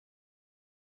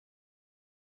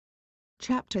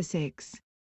Chapter 6.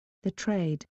 The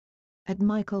Trade. At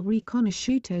Michael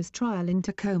Riconosciuto's trial in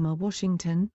Tacoma,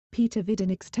 Washington, Peter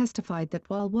Videnix testified that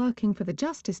while working for the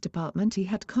Justice Department he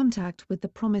had contact with the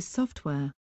PROMIS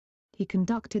software. He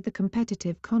conducted the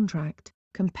competitive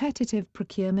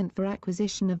procurement for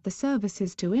acquisition of the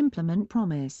services to implement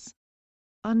PROMIS.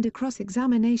 Under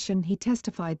cross-examination he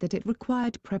testified that it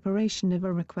required preparation of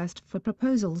a request for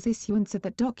proposals, issuance of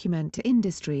that document to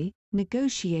industry,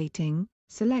 negotiating,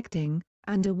 selecting,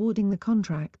 and awarding the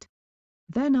contract.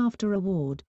 Then after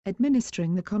award,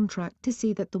 administering the contract to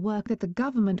see that the work that the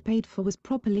government paid for was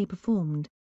properly performed.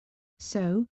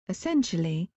 So,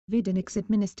 essentially, Videnix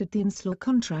administered the INSLAW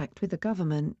contract with the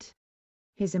government.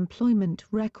 His employment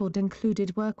record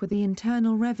included work with the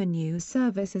Internal Revenue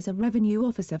Service as a revenue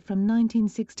officer from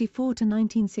 1964 to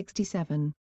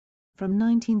 1967. From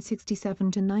 1967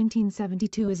 to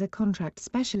 1972 as a contract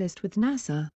specialist with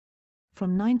NASA.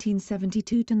 From 1972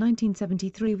 to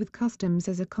 1973 with Customs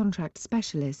as a contract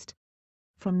specialist.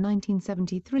 From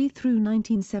 1973 through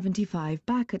 1975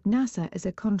 back at NASA as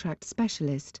a contract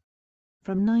specialist.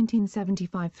 From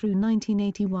 1975 through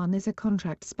 1981 as a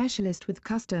contract specialist with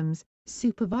Customs,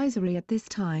 supervisory at this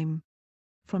time.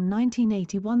 From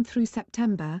 1981 through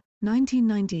September,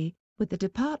 1990, with the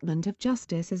Department of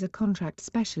Justice as a contract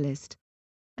specialist.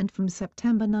 And from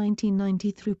September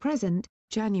 1990 through present,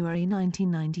 January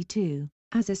 1992,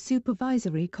 as a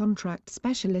supervisory contract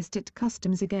specialist at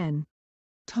Customs again.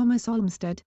 Thomas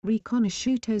Olmsted,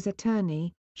 Riconosciuto's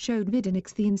attorney, showed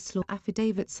Videnix the INSLAW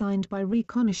affidavit signed by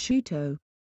Riconosciuto.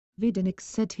 Videnix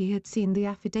said he had seen the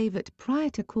affidavit prior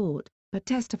to court, but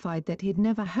testified that he'd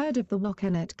never heard of the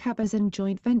Waukenet-Cabazon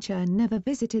joint venture and never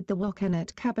visited the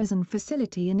Waukenet-Cabazon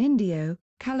facility in Indio,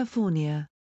 California.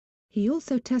 He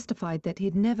also testified that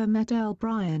he'd never met Earl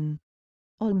Bryan.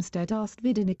 Olmsted asked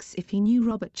Videnix if he knew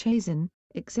Robert Chazen,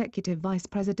 executive vice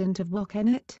president of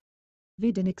Waukenet.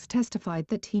 Videnix testified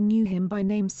that he knew him by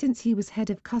name since he was head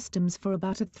of customs for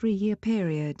about a 3-year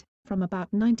period, from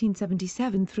about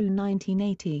 1977 through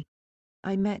 1980.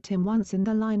 I met him once in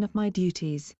the line of my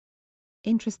duties.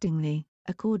 Interestingly,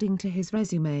 according to his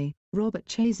resume, Robert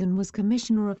Chazen was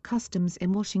Commissioner of Customs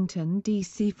in Washington,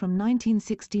 D.C. from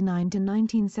 1969 to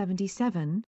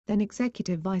 1977, then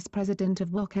Executive Vice President of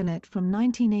Waukenet from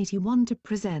 1981 to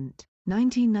present,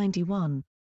 1991.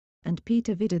 And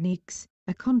Peter Videnix,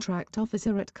 a contract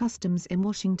officer at Customs in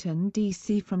Washington,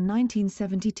 D.C. from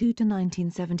 1972 to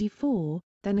 1974,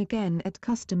 then again at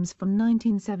Customs from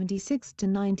 1976 to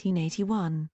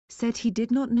 1981, said he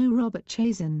did not know Robert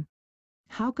Chazen.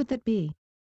 How could that be?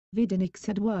 Videnix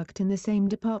had worked in the same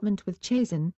department with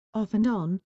Chazen, off and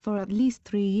on, for at least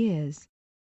 3 years.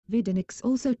 Videnix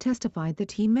also testified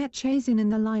that he met Chazen in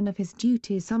the line of his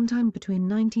duties sometime between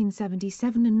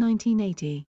 1977 and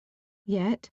 1980.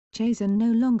 Yet, Chazen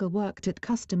no longer worked at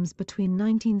Customs between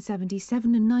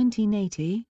 1977 and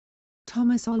 1980.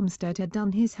 Thomas Olmsted had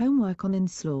done his homework on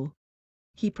INSLAW.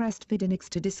 He pressed Videnix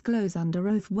to disclose under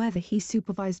oath whether he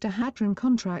supervised a Hadron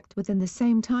contract within the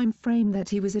same time frame that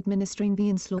he was administering the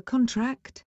INSLAW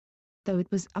contract. Though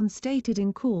it was unstated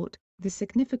in court, the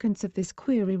significance of this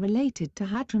query related to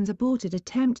Hadron's aborted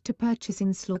attempt to purchase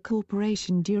INSLAW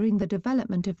Corporation during the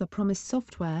development of the PROMIS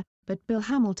software, but Bill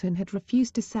Hamilton had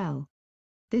refused to sell.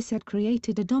 This had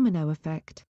created a domino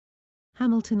effect.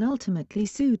 Hamilton ultimately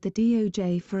sued the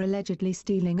DOJ for allegedly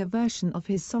stealing a version of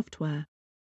his software.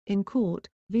 In court,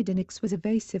 Videnix was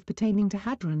evasive pertaining to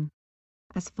Hadron.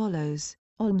 As follows,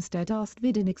 Olmsted asked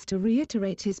Videnix to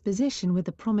reiterate his position with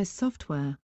the PROMIS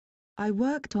software. I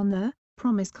worked on the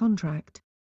PROMIS contract.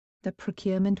 The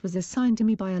procurement was assigned to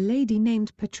me by a lady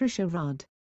named Patricia Rudd.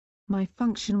 My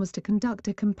function was to conduct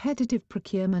a competitive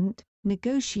procurement,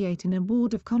 negotiate an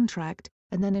award of contract,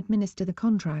 and then administer the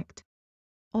contract.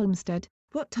 Olmsted,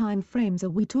 what time frames are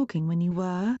we talking when you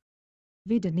were?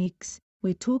 Videnix,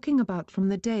 we're talking about from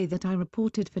the day that I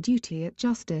reported for duty at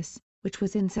Justice, which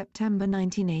was in September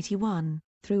 1981,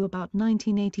 through about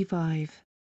 1985.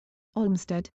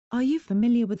 Olmsted, are you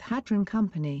familiar with Hadron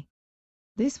Company?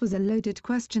 This was a loaded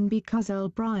question because Earl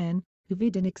Bryan, who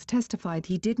Videnix testified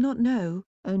he did not know,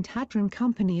 owned Hadron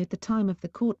Company at the time of the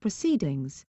court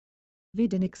proceedings.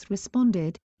 Videnix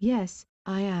responded, yes,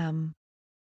 I am.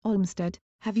 Olmsted,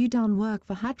 have you done work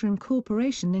for Hadron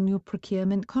Corporation in your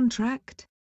procurement contract?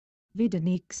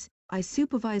 Videnix, I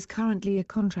supervise currently a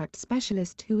contract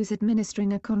specialist who is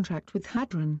administering a contract with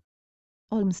Hadron.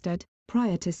 Olmsted,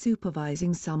 prior to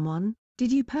supervising someone,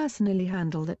 did you personally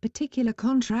handle that particular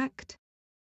contract?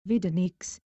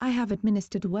 Videnix, I have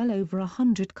administered well over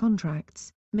 100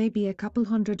 contracts, maybe a couple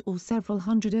hundred or several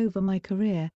hundred over my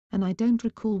career, and I don't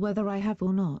recall whether I have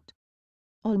or not.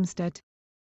 Olmsted,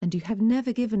 and you have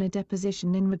never given a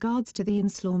deposition in regards to the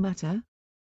Inslaw matter?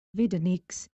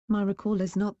 Vidanieks, my recall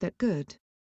is not that good.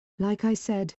 Like I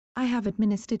said, I have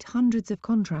administered hundreds of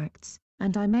contracts,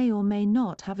 and I may or may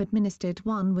not have administered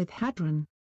one with Hadron.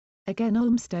 Again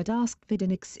Olmsted asked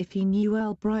Vidanieks if he knew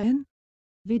Earl Bryan.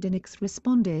 Vidanieks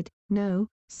responded, "No,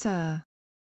 sir."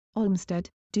 Olmsted,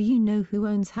 "Do you know who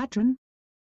owns Hadron?"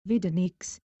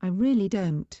 Vidanieks, "I really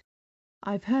don't.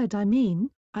 I've heard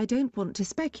I don't want to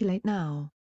speculate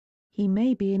now. He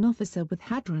may be an officer with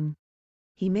Hadron.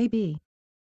 He may be."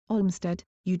 Olmsted,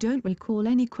 "You don't recall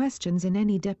any questions in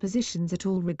any depositions at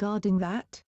all regarding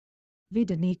that?"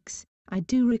 Vidanieks, "I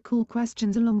do recall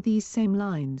questions along these same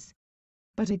lines.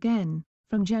 But again,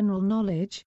 from general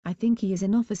knowledge, I think he is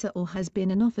an officer or has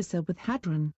been an officer with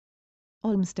Hadron."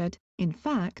 Olmsted, "In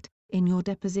fact, in your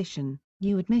deposition,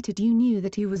 you admitted you knew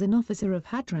that he was an officer of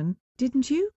Hadron, didn't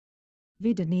you?"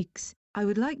 Vidanieks, "I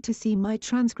would like to see my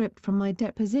transcript from my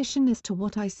deposition as to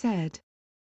what I said."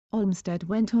 Olmsted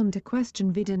went on to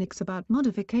question Vidanieks about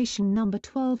modification number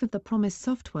 12 of the Promise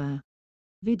software.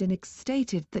 Vidanieks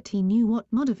stated that he knew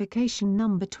what modification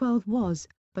number 12 was,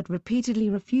 but repeatedly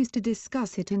refused to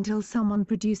discuss it until someone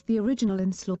produced the original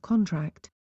Inslaw contract.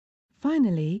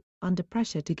 Finally, under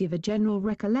pressure to give a general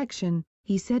recollection,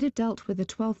 he said it dealt with the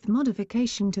 12th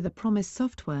modification to the Promise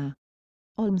software.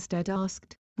 Olmsted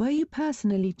asked, "Were you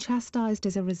personally chastised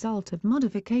as a result of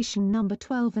modification number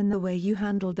 12 and the way you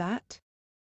handled that?"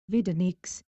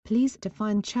 Vidanieks, "Please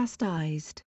define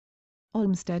chastised."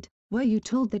 Olmsted, "Were you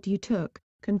told that you took,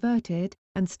 converted,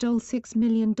 and stole $6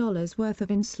 million worth of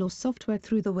Inslaw software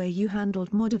through the way you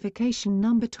handled modification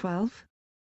number 12?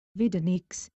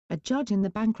 Vidanieks, "A judge in the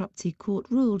bankruptcy court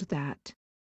ruled that.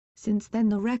 Since then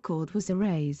the record was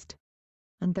erased.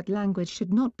 And that language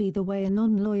should not be the way a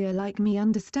non-lawyer like me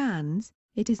understands,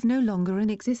 it is no longer in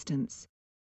existence.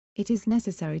 It is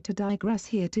necessary to digress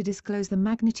here to disclose the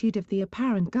magnitude of the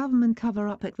apparent government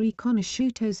cover-up at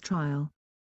Riconosciuto's trial.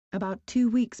 About 2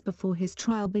 weeks before his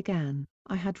trial began,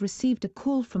 I had received a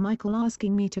call from Michael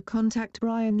asking me to contact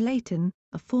Brian Layton,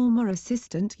 a former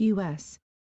assistant U.S.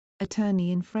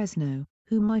 attorney in Fresno,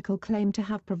 who Michael claimed to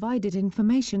have provided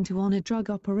information to on a drug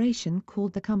operation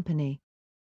called the Company.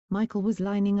 Michael was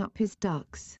lining up his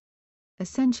ducks.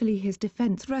 Essentially his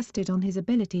defense rested on his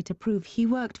ability to prove he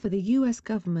worked for the U.S.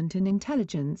 government in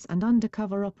intelligence and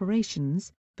undercover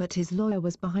operations, but his lawyer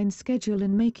was behind schedule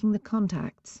in making the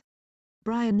contacts.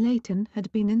 Brian Layton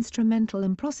had been instrumental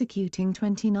in prosecuting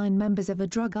 29 members of a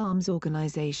drug arms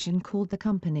organization called the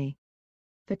Company.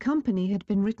 The Company had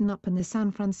been written up in the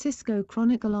San Francisco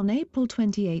Chronicle on April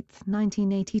 28,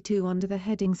 1982 under the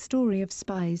heading Story of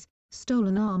Spies,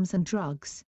 Stolen Arms and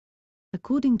Drugs.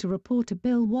 According to reporter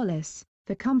Bill Wallace,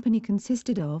 the Company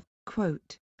consisted of,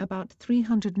 quote, "about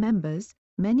 300 members,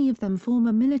 many of them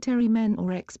former military men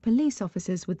or ex-police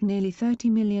officers with nearly $30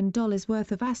 million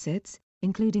worth of assets,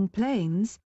 including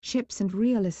planes, ships and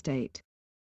real estate."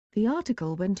 The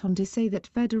article went on to say that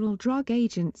federal drug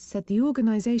agents said the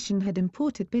organization had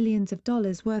imported billions of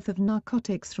dollars worth of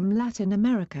narcotics from Latin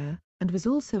America, and was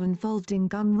also involved in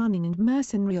gun running and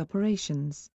mercenary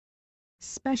operations.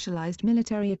 Specialized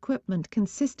military equipment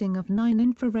consisting of 9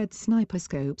 infrared sniper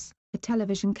scopes, a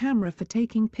television camera for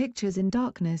taking pictures in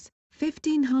darkness,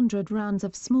 1,500 rounds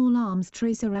of small arms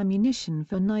tracer ammunition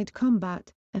for night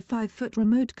combat, a 5-foot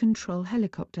remote control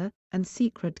helicopter, and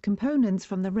secret components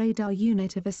from the radar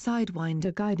unit of a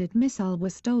Sidewinder-guided missile were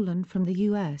stolen from the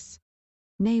U.S.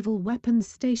 Naval Weapons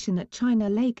Station at China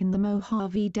Lake in the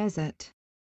Mojave Desert.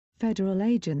 Federal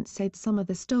agents said some of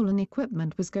the stolen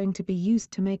equipment was going to be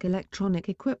used to make electronic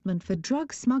equipment for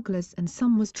drug smugglers and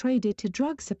some was traded to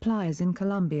drug suppliers in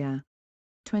Colombia.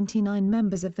 29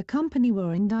 members of the Company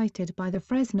were indicted by the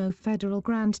Fresno federal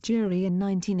grand jury in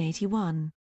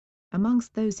 1981.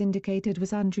 Amongst those indicated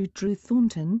was Andrew Drew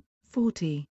Thornton,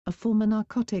 40, a former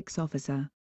narcotics officer.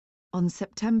 On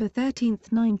September 13,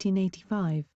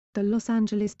 1985, the Los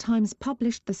Angeles Times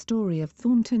published the story of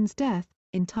Thornton's death,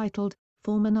 entitled,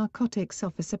 "Former Narcotics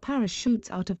Officer Parachutes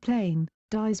Out of Plane,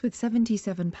 Dies with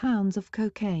 77 Pounds of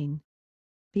Cocaine."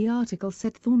 The article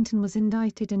said Thornton was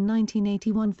indicted in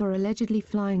 1981 for allegedly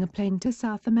flying a plane to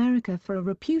South America for a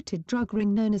reputed drug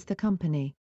ring known as the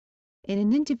Company. In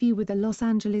an interview with the Los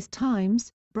Angeles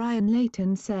Times, Brian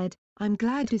Layton said, "I'm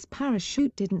glad his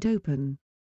parachute didn't open.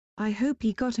 I hope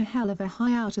he got a hell of a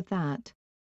high out of that."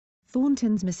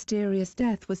 Thornton's mysterious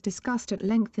death was discussed at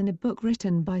length in a book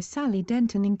written by Sally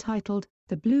Denton entitled,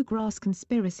 The Bluegrass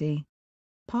Conspiracy.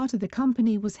 Part of the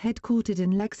Company was headquartered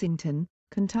in Lexington,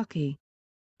 Kentucky.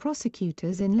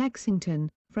 Prosecutors in Lexington,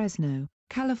 Fresno,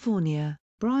 California,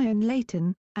 Brian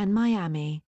Layton, and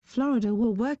Miami, Florida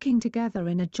were working together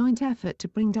in a joint effort to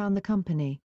bring down the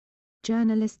company.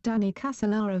 Journalist Danny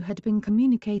Casolaro had been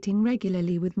communicating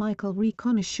regularly with Michael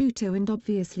Riconosciuto and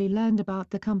obviously learned about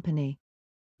the company.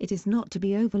 It is not to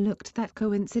be overlooked that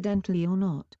coincidentally or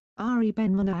not, Ari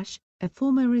Ben-Menashe, a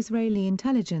former Israeli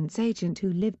intelligence agent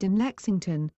who lived in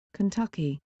Lexington,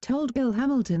 Kentucky, told Bill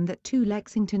Hamilton that 2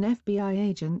 Lexington FBI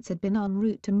agents had been en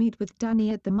route to meet with Danny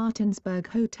at the Martinsburg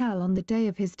Hotel on the day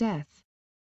of his death.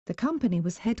 The company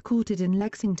was headquartered in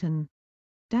Lexington.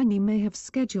 Danny may have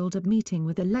scheduled a meeting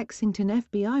with the Lexington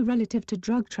FBI relative to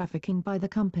drug trafficking by the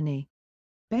company.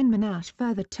 Ben-Menashe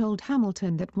further told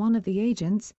Hamilton that one of the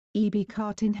agents, E.B.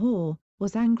 Cartin Hoare,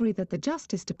 was angry that the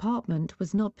Justice Department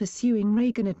was not pursuing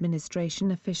Reagan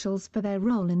administration officials for their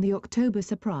role in the October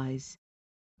surprise.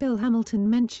 Bill Hamilton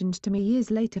mentioned to me years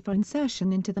later for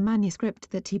insertion into the manuscript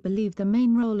that he believed the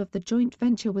main role of the joint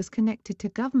venture was connected to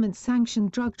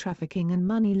government-sanctioned drug trafficking and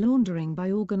money laundering by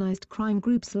organized crime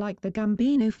groups like the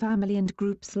Gambino family and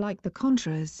groups like the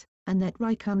Contras, and that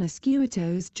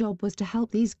Riconosciuto's job was to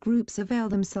help these groups avail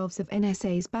themselves of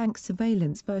NSA's bank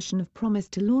surveillance version of promise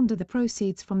to launder the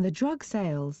proceeds from the drug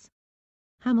sales.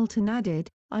 Hamilton added,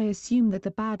 "I assume that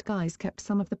the bad guys kept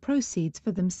some of the proceeds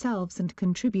for themselves and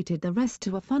contributed the rest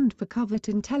to a fund for covert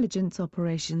intelligence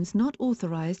operations not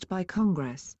authorized by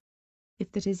Congress.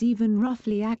 If that is even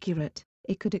roughly accurate,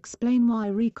 it could explain why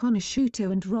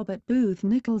Riconosciuto and Robert Booth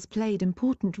Nichols played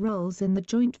important roles in the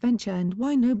joint venture and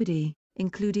why nobody,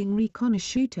 including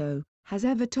Riconosciuto, has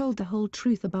ever told the whole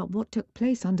truth about what took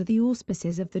place under the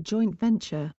auspices of the joint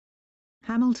venture."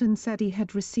 Hamilton said he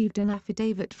had received an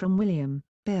affidavit from William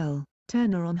Bill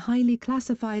Turner on highly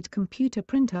classified computer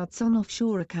printouts on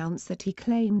offshore accounts that he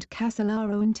claimed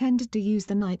Casolaro intended to use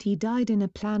the night he died in a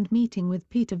planned meeting with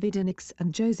Peter Vidanix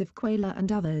and Joseph Quayler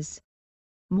and others.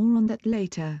 More on that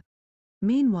later.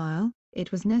 Meanwhile,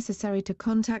 it was necessary to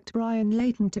contact Brian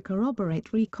Layton to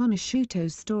corroborate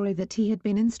Riconosciuto's story that he had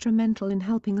been instrumental in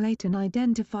helping Layton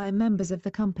identify members of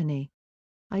the company.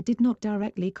 I did not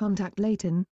directly contact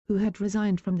Layton, who had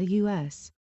resigned from the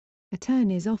U.S.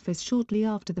 Attorney's office shortly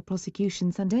after the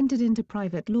prosecutions and entered into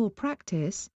private law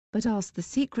practice, but asked the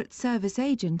Secret Service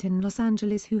agent in Los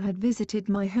Angeles who had visited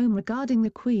my home regarding the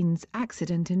Queen's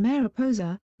accident in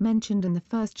Mariposa, mentioned in the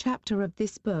first chapter of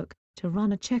this book, to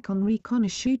run a check on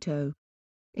Riconosciuto.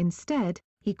 Instead,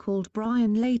 he called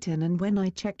Brian Layton, and when I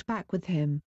checked back with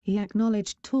him, he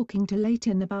acknowledged talking to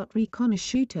Layton about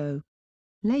Riconosciuto.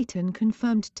 Layton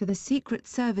confirmed to the Secret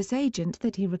Service agent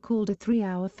that he recalled a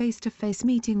 3-hour face-to-face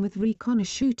meeting with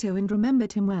Riconosciuto and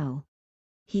remembered him well.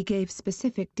 He gave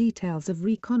specific details of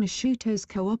Riconosciuto's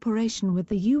cooperation with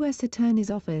the U.S. Attorney's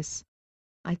Office.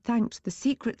 I thanked the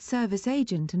Secret Service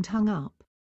agent and hung up.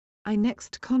 I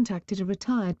next contacted a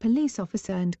retired police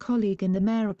officer and colleague in the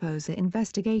Mariposa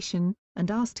investigation, and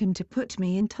asked him to put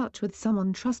me in touch with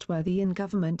someone trustworthy in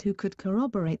government who could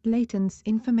corroborate Layton's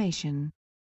information.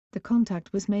 The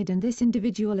contact was made and this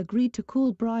individual agreed to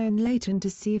call Brian Layton to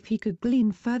see if he could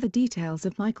glean further details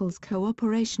of Michael's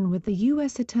cooperation with the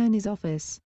U.S. Attorney's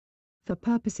Office. For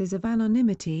purposes of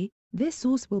anonymity, this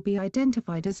source will be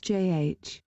identified as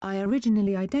J.H. I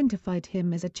originally identified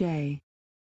him as a J.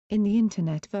 in the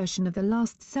Internet version of The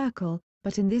Last Circle,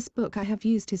 but in this book I have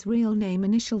used his real name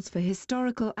initials for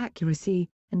historical accuracy,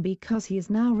 and because he is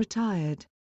now retired.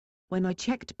 When I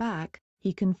checked back,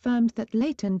 he confirmed that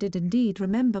Layton did indeed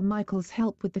remember Michael's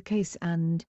help with the case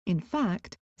and, in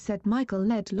fact, said Michael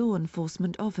led law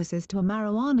enforcement officers to a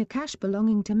marijuana cache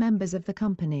belonging to members of the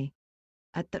company.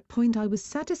 At that point I was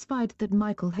satisfied that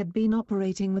Michael had been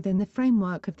operating within the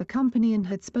framework of the company and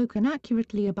had spoken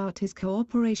accurately about his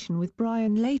cooperation with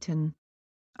Brian Layton.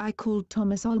 I called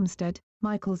Thomas Olmsted,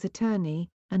 Michael's attorney,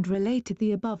 and related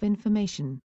the above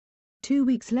information. 2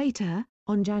 weeks later,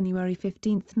 on January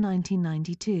 15,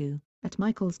 1992, at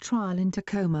Michael's trial in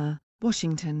Tacoma,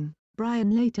 Washington,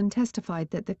 Brian Layton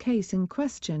testified that the case in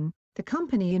question, the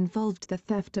company involved the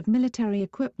theft of military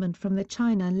equipment from the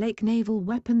China Lake Naval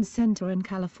Weapons Center in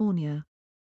California.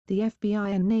 The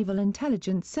FBI and Naval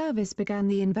Intelligence Service began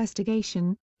the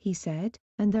investigation, he said,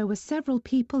 and there were several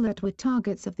people that were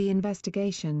targets of the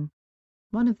investigation.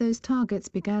 One of those targets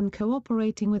began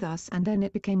cooperating with us and then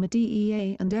it became a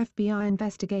DEA and FBI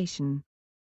investigation.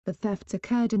 The thefts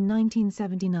occurred in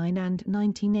 1979 and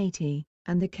 1980,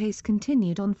 and the case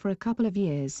continued on for a couple of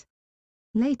years.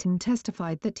 Layton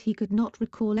testified that he could not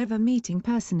recall ever meeting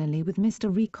personally with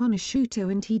Mr. Riconosciuto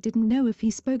and he didn't know if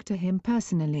he spoke to him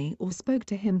personally or spoke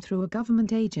to him through a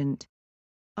government agent.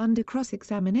 Under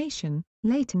cross-examination,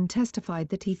 Layton testified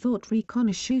that he thought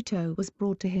Riconosciuto was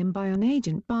brought to him by an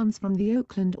Agent Barnes from the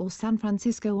Oakland or San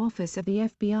Francisco office of the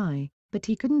FBI, but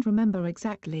he couldn't remember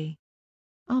exactly.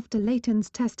 After Layton's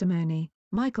testimony,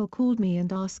 Michael called me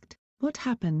and asked, "What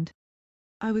happened?"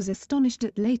 I was astonished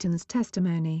at Layton's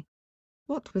testimony.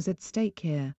 What was at stake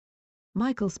here?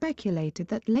 Michael speculated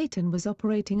that Layton was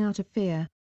operating out of fear.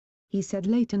 He said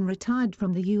Layton retired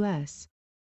from the U.S.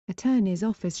 Attorney's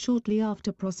office shortly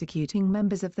after prosecuting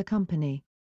members of the company,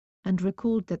 and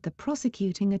recalled that the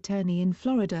prosecuting attorney in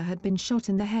Florida had been shot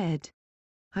in the head.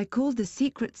 I called the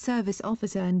Secret Service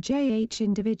officer and JH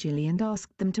individually and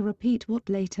asked them to repeat what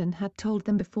Layton had told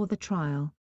them before the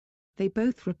trial. They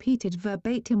both repeated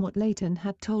verbatim what Layton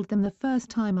had told them the first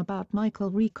time about Michael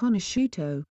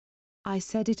Riconosciuto. I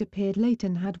said it appeared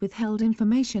Layton had withheld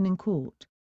information in court.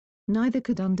 Neither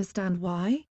could understand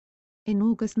why. In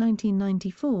August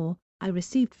 1994, I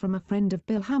received from a friend of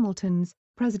Bill Hamilton's,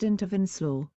 president of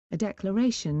Inslaw, a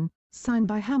declaration, signed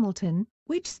by Hamilton,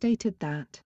 which stated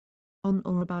that on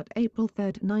or about April 3,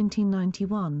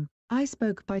 1991, I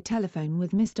spoke by telephone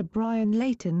with Mr. Brian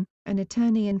Layton, an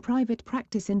attorney in private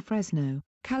practice in Fresno,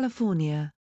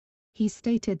 California. He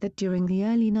stated that during the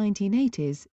early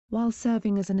 1980s, while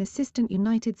serving as an assistant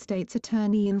United States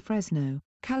attorney in Fresno,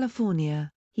 California,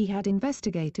 he had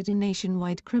investigated a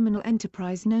nationwide criminal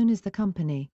enterprise known as the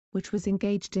Company, which was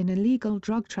engaged in illegal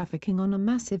drug trafficking on a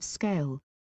massive scale.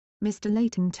 Mr.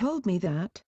 Layton told me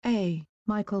that, A.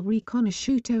 Michael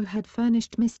Riconosciuto had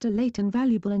furnished Mr. Layton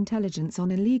valuable intelligence on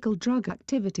illegal drug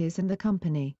activities and the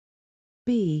Company.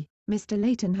 B. Mr.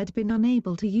 Layton had been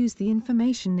unable to use the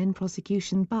information in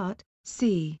prosecution but,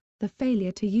 C. The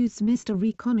failure to use Mr.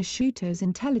 Riconosciuto's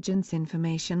intelligence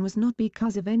information was not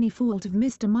because of any fault of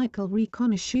Mr. Michael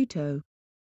Riconosciuto.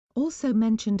 Also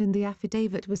mentioned in the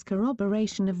affidavit was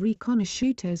corroboration of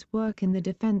Riconosciuto's work in the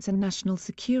defense and national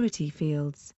security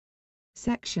fields.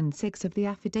 Section 6 of the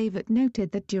affidavit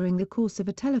noted that during the course of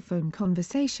a telephone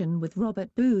conversation with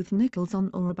Robert Booth Nichols on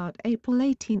or about April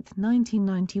 18,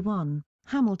 1991,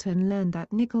 Hamilton learned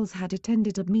that Nichols had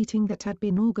attended a meeting that had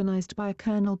been organized by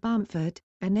Colonel Bamford,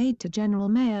 an aide to General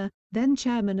Mayer, then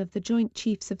chairman of the Joint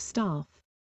Chiefs of Staff.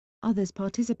 Others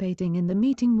participating in the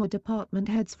meeting were department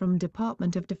heads from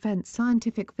Department of Defense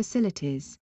scientific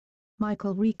facilities.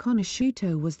 Michael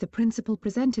Riconosciuto was the principal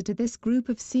presenter to this group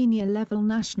of senior-level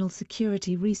national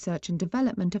security research and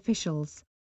development officials.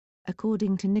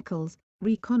 According to Nichols,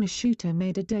 Riconosciuto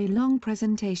made a day-long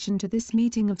presentation to this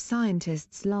meeting of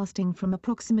scientists lasting from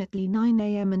approximately 9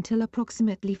 a.m. until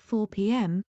approximately 4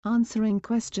 p.m., answering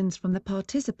questions from the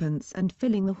participants and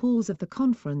filling the halls of the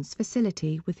conference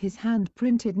facility with his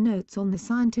hand-printed notes on the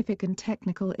scientific and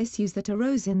technical issues that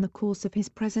arose in the course of his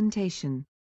presentation.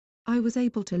 I was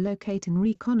able to locate in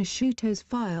Riconosciuto's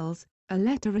files, a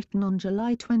letter written on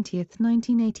July 20,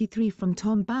 1983 from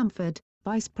Tom Bamford,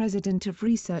 Vice President of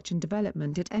Research and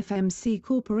Development at FMC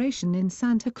Corporation in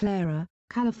Santa Clara,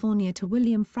 California to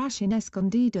William Frash in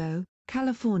Escondido,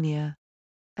 California.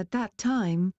 At that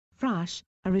time, Frash,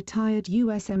 a retired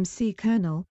USMC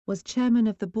colonel, was chairman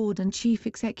of the board and chief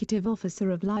executive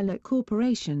officer of Lilac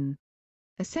Corporation.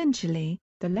 Essentially,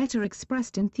 the letter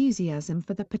expressed enthusiasm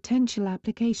for the potential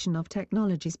application of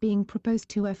technologies being proposed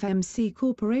to FMC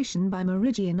Corporation by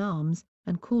Meridian Arms,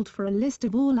 and called for a list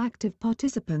of all active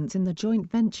participants in the joint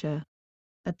venture.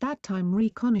 At that time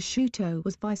Riconosciuto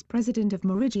was vice president of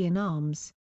Meridian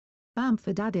Arms.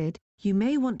 Bamford added, "You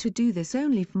may want to do this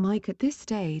only for Mike at this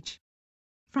stage."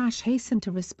 Frash hastened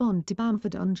to respond to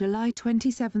Bamford on July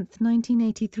 27,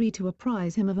 1983 to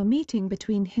apprise him of a meeting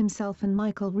between himself and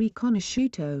Michael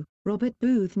Riconosciuto, Robert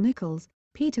Booth Nichols,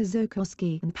 Peter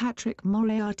Zokowski and Patrick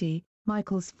Moriarty,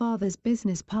 Michael's father's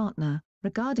business partner,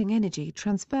 regarding energy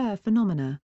transfer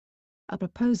phenomena. A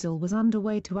proposal was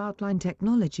underway to outline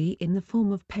technology in the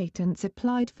form of patents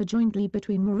applied for jointly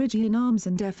between Meridian Arms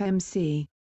and FMC.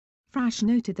 Frash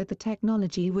noted that the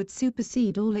technology would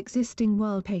supersede all existing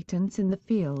world patents in the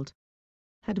field.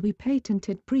 "Had we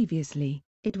patented previously,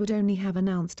 it would only have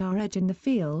announced our edge in the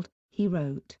field," he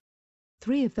wrote.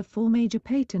 3 of the 4 major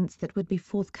patents that would be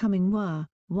forthcoming were,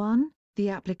 1, the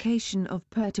application of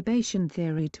perturbation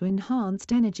theory to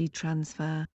enhanced energy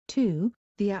transfer, 2,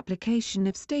 the application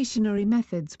of stationary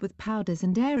methods with powders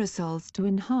and aerosols to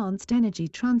enhanced energy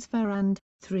transfer and,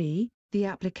 3, the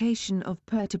application of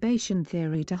perturbation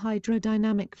theory to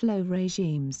hydrodynamic flow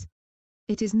regimes.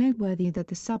 It is noteworthy that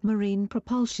the submarine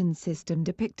propulsion system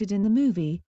depicted in the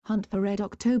movie, Hunt for Red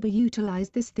October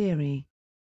utilized this theory.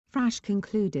 Frash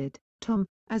concluded, "Tom,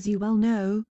 as you well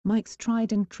know, Mike's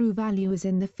tried and true value is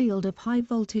in the field of high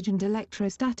voltage and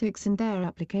electrostatics and their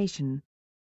application."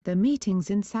 The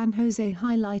meetings in San Jose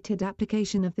highlighted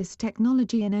application of this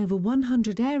technology in over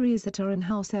 100 areas that are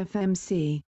in-house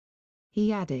FMC.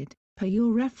 He added, "Per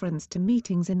your reference to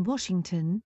meetings in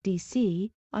Washington, D.C.,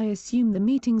 I assume the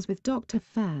meetings with Dr.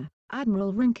 Fair,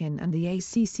 Admiral Rankin and the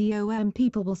ACCOM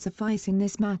people will suffice in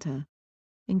this matter.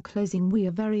 In closing, we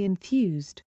are very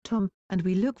enthused, Tom, and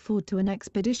we look forward to an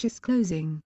expeditious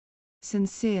closing.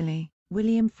 Sincerely,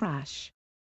 William Frash.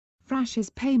 Frash's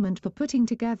payment for putting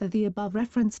together the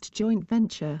above-referenced joint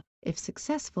venture, if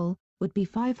successful, would be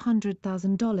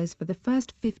 $500,000 for the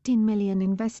first $15 million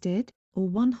invested, or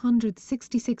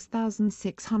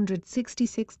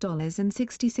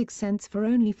 $166,666.66 for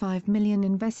only $5 million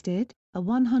invested, a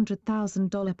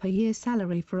 $100,000 per year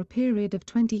salary for a period of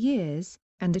 20 years,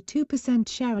 and a 2%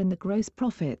 share in the gross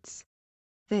profits.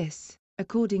 This,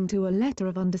 according to a letter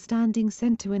of understanding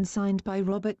sent to and signed by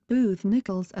Robert Booth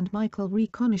Nichols and Michael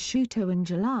Riconosciuto in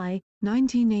July,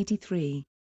 1983.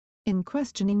 In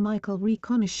questioning Michael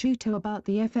Riconosciuto about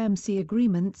the FMC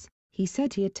agreements, he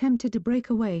said he attempted to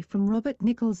break away from Robert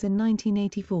Nichols in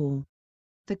 1984.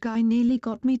 "The guy nearly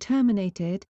got me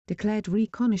terminated," declared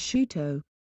Riconosciuto.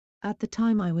 "At the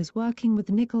time I was working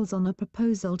with Nichols on a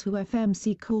proposal to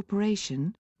FMC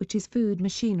Corporation, which is Food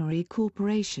Machinery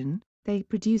Corporation. They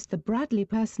produced the Bradley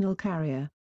personal carrier.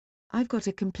 I've got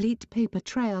a complete paper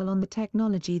trail on the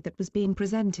technology that was being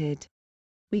presented.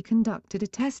 We conducted a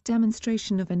test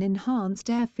demonstration of an enhanced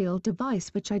airfield device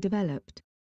which I developed.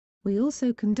 We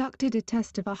also conducted a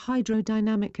test of a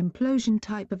hydrodynamic implosion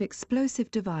type of explosive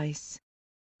device.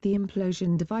 The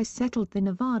implosion device settled the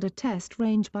Nevada test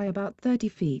range by about 30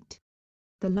 feet.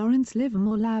 The Lawrence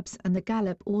Livermore Labs and the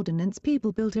Gallup Ordnance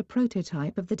people built a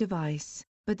prototype of the device,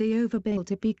 but they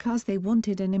overbuilt it because they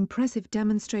wanted an impressive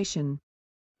demonstration.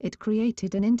 It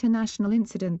created an international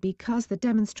incident because the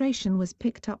demonstration was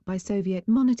picked up by Soviet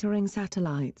monitoring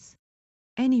satellites.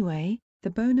 Anyway,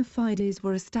 the bona fides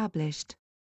were established.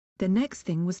 The next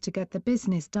thing was to get the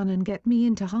business done and get me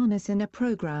into harness in a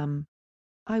program.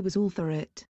 I was all for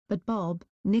it, but Bob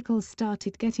Nichols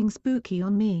started getting spooky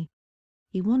on me.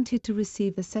 He wanted to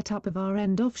receive the setup of our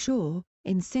end offshore,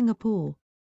 in Singapore.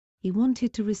 He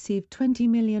wanted to receive $20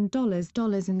 million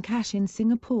in cash in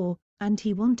Singapore, and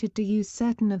he wanted to use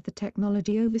certain of the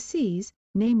technology overseas,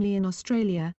 namely in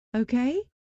Australia, okay?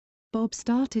 Bob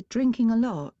started drinking a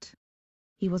lot.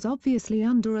 He was obviously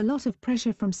under a lot of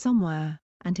pressure from somewhere,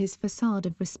 and his facade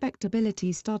of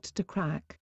respectability started to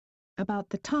crack. About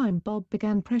the time Bob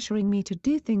began pressuring me to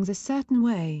do things a certain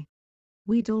way.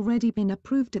 We'd already been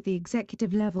approved at the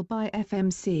executive level by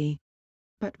FMC.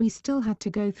 But we still had to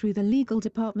go through the legal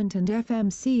department, and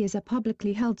FMC is a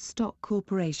publicly held stock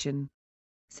corporation.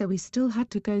 So we still had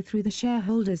to go through the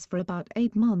shareholders for about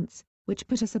 8 months, which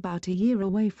put us about a year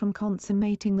away from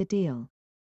consummating the deal.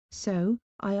 So,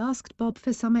 I asked Bob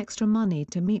for some extra money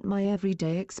to meet my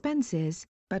everyday expenses,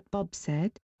 but Bob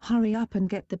said, "Hurry up and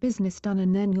get the business done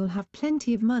and then you'll have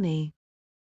plenty of money."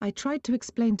 I tried to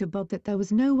explain to Bob that there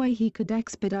was no way he could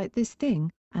expedite this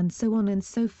thing, and so on and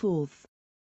so forth.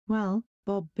 Well,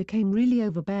 Bob became really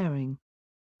overbearing.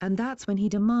 And that's when he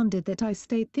demanded that I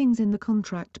state things in the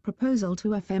contract proposal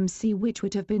to FMC which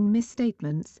would have been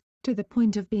misstatements, to the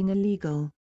point of being illegal.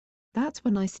 That's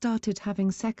when I started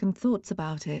having second thoughts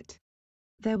about it.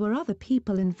 There were other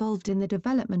people involved in the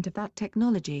development of that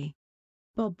technology.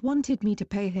 Bob wanted me to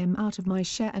pay him out of my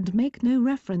share and make no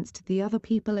reference to the other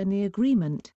people in the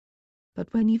agreement.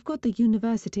 But when you've got the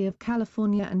University of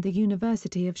California and the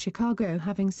University of Chicago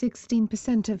having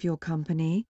 16% of your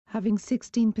company, having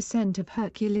 16% of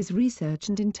Hercules Research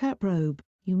and Interprobe,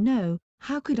 you know,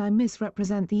 how could I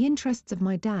misrepresent the interests of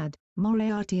my dad,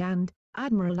 Moriarty, and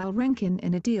Admiral Al Rankin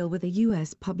in a deal with a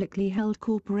U.S. publicly held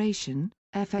corporation,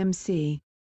 FMC?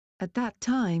 At that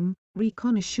time,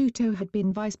 Riconosciuto had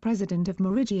been vice president of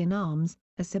Meridian Arms,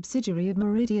 a subsidiary of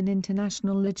Meridian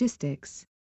International Logistics.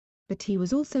 But he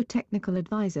was also technical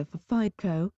advisor for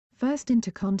FIDCO, First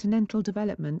Intercontinental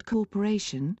Development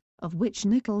Corporation, of which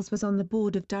Nichols was on the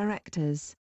board of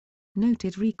directors.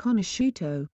 Noted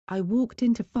Riconosciuto, "I walked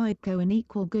into FIDCO in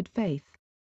equal good faith.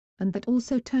 And that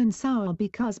also turned sour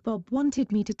because Bob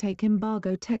wanted me to take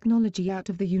embargo technology out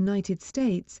of the United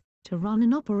States, to run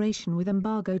an operation with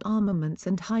embargoed armaments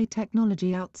and high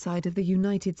technology outside of the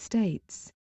United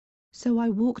States. So I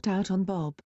walked out on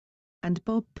Bob. And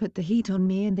Bob put the heat on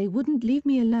me and they wouldn't leave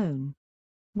me alone.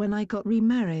 When I got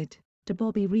remarried, to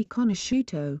Bobby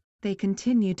Riconosciuto, they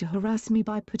continued to harass me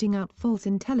by putting out false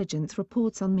intelligence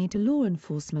reports on me to law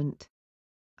enforcement.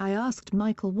 I asked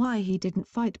Michael why he didn't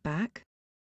fight back.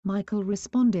 Michael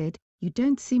responded, "You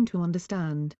don't seem to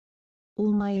understand.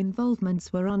 All my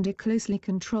involvements were under closely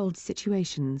controlled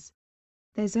situations.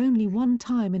 There's only one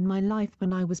time in my life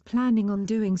when I was planning on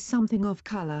doing something off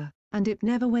color, and it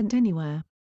never went anywhere.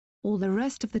 All the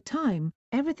rest of the time,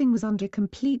 everything was under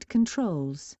complete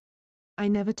controls. I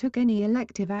never took any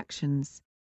elective actions.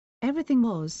 Everything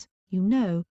was,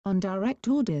 on direct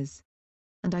orders.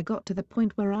 And I got to the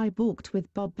point where I balked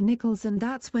with Bob Nichols, and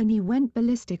that's when he went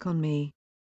ballistic on me.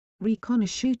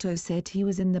 Riconosciuto said he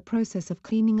was in the process of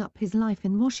cleaning up his life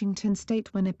in Washington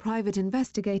state when a private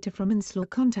investigator from Inslaw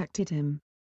contacted him.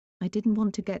 I didn't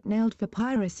want to get nailed for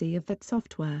piracy of that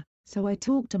software, so I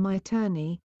talked to my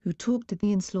attorney, who talked to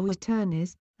the Inslaw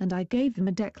attorneys, and I gave them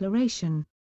a declaration.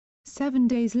 7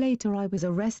 days later I was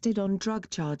arrested on drug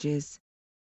charges.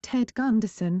 Ted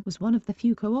Gunderson was one of the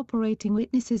few cooperating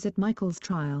witnesses at Michael's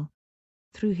trial.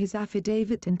 Through his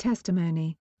affidavit and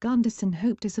testimony, Gunderson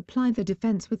hoped to supply the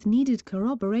defense with needed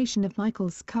corroboration of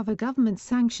Michael's cover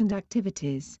government-sanctioned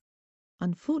activities.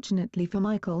 Unfortunately for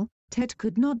Michael, Ted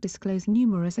could not disclose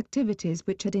numerous activities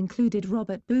which had included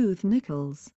Robert Booth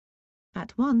Nichols.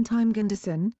 At one time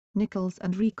Gunderson, Nichols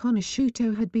and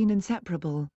Riconosciuto had been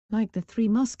inseparable, like the Three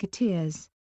Musketeers.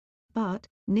 But,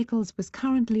 Nichols was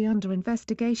currently under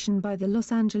investigation by the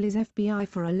Los Angeles FBI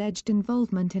for alleged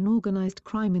involvement in organized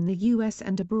crime in the U.S.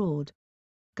 and abroad.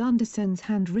 Gunderson's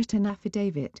handwritten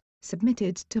affidavit,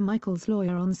 submitted to Michael's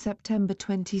lawyer on September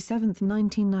 27,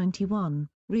 1991,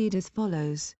 read as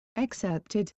follows,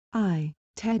 excerpted, I,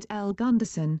 Ted L.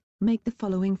 Gunderson, make the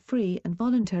following free and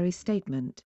voluntary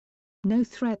statement. No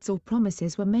threats or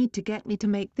promises were made to get me to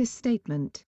make this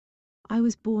statement. I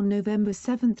was born November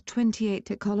 7,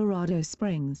 28 at Colorado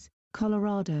Springs,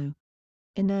 Colorado.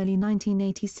 In early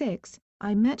 1986,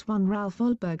 I met one Ralph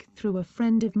Ohlberg through a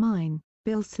friend of mine,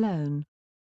 Bill Sloan.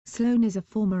 Sloan is a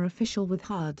former official with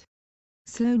HUD.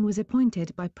 Sloan was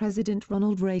appointed by President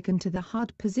Ronald Reagan to the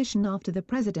HUD position after the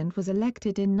president was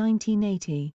elected in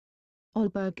 1980.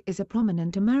 Ohlberg is a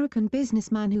prominent American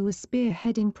businessman who was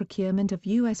spearheading procurement of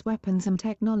U.S. weapons and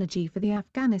technology for the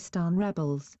Afghanistan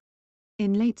rebels.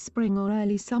 In late spring or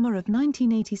early summer of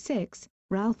 1986,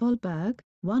 Ralph Ohlberg,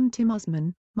 Tim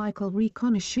Osman, Michael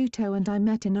Riconosciuto and I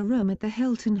met in a room at the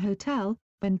Hilton Hotel,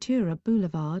 Ventura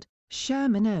Boulevard,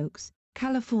 Sherman Oaks,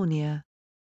 California.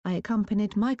 I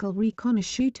accompanied Michael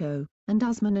Riconosciuto, and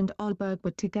Osman and Ohlberg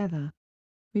were together.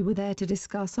 We were there to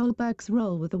discuss Ohlberg's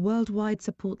role with the worldwide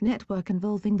support network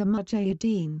involving the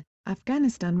Mujahideen,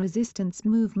 Afghanistan resistance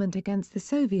movement against the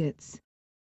Soviets.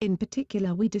 In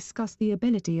particular, we discussed the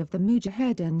ability of the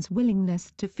Mujahideen's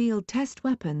willingness to field test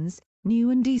weapons, new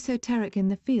and esoteric in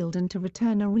the field, and to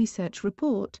return a research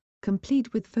report,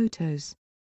 complete with photos.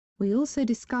 We also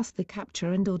discussed the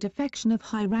capture and/or defection of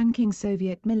high-ranking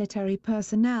Soviet military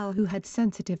personnel who had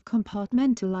sensitive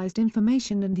compartmentalized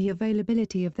information and the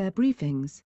availability of their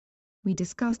briefings. We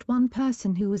discussed one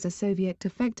person who was a Soviet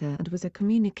defector and was a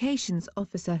communications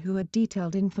officer who had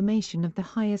detailed information of the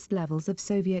highest levels of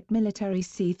Soviet military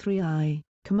C3I,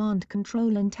 command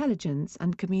control intelligence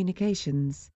and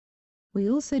communications. We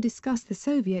also discussed the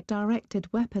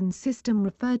Soviet-directed weapons system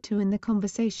referred to in the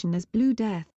conversation as Blue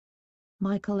Death.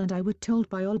 Michael and I were told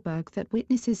by Ohlberg that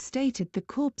witnesses stated the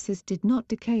corpses did not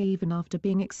decay even after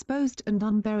being exposed and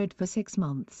unburied for 6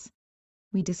 months.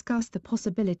 We discussed the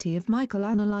possibility of Michael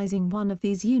analyzing one of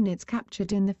these units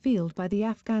captured in the field by the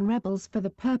Afghan rebels for the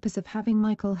purpose of having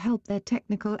Michael help their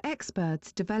technical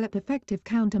experts develop effective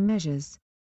countermeasures.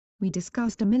 We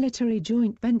discussed a military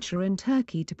joint venture in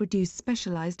Turkey to produce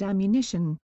specialized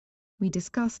ammunition. We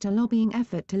discussed a lobbying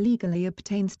effort to legally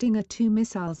obtain Stinger II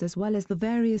missiles as well as the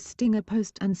various Stinger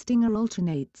post and Stinger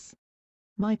alternates.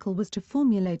 Michael was to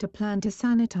formulate a plan to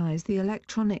sanitize the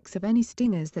electronics of any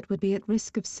Stingers that would be at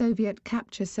risk of Soviet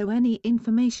capture, so any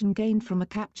information gained from a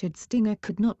captured Stinger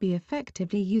could not be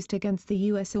effectively used against the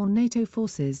US or NATO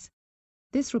forces.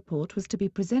 This report was to be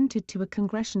presented to a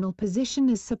congressional position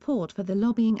as support for the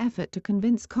lobbying effort to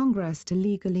convince Congress to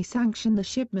legally sanction the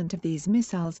shipment of these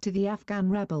missiles to the Afghan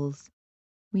rebels.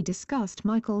 We discussed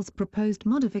Michael's proposed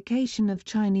modification of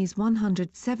Chinese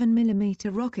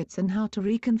 107mm rockets and how to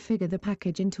reconfigure the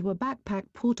package into a backpack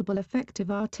portable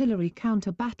effective artillery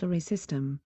counter-battery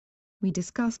system. We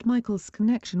discussed Michael's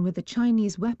connection with the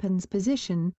Chinese weapons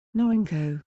position,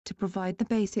 Norinco, to provide the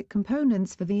basic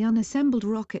components for the unassembled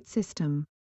rocket system.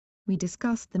 We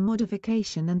discussed the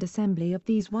modification and assembly of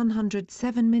these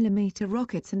 107mm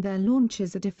rockets and their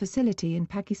launches at a facility in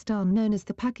Pakistan known as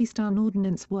the Pakistan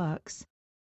Ordnance Works.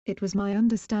 It was my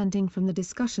understanding from the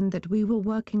discussion that we were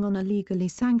working on a legally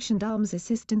sanctioned arms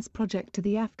assistance project to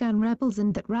the Afghan rebels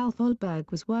and that Ralph Ohlberg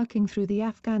was working through the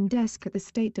Afghan desk at the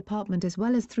State Department as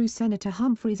well as through Senator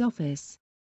Humphrey's office.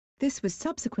 This was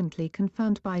subsequently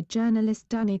confirmed by journalist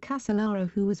Danny Casolaro,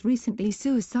 who was recently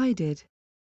suicided.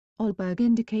 Ohlberg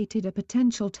indicated a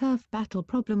potential turf battle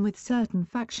problem with certain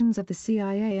factions of the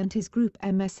CIA and his group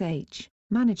MSH,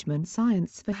 Management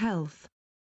Science for Health.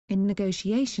 In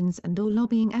negotiations and/or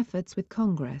lobbying efforts with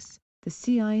Congress, The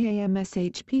CIA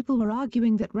MSH people were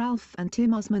arguing that Ralph and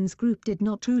Tim Osman's group did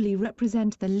not truly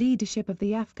represent the leadership of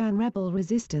the Afghan rebel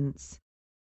resistance.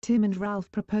 Tim and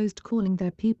Ralph proposed calling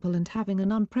their people and having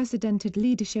an unprecedented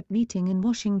leadership meeting in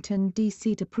Washington,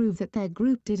 D.C. to prove that their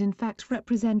group did in fact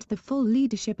represent the full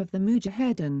leadership of the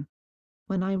Mujahedin.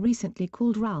 When I recently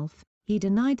called Ralph, he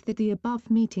denied that the above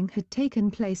meeting had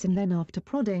taken place, and then after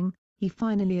prodding, he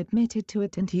finally admitted to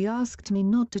it and he asked me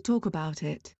not to talk about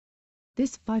it.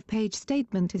 This 5-page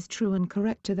statement is true and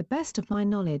correct to the best of my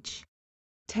knowledge.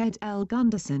 Ted L.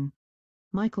 Gunderson.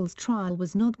 Michael's trial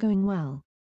was not going well.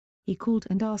 He called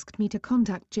and asked me to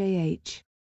contact J.H.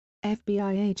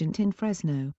 FBI agent in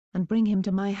Fresno, and bring him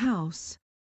to my house.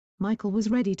 Michael was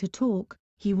ready to talk.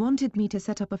 He wanted me to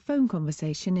set up a phone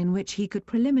conversation in which he could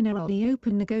preliminarily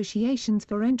open negotiations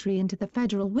for entry into the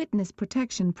Federal Witness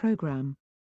Protection Program.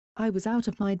 I was out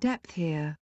of my depth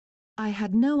here. I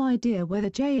had no idea whether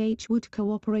J.H. would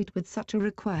cooperate with such a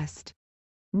request.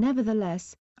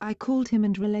 Nevertheless, I called him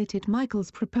and related Michael's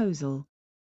proposal.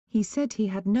 He said he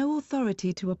had no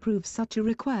authority to approve such a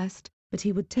request, but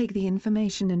he would take the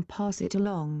information and pass it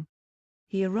along.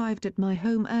 He arrived at my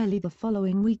home early the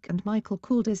following week and Michael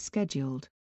called as scheduled.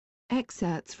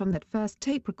 Excerpts from that first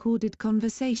tape-recorded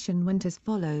conversation went as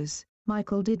follows.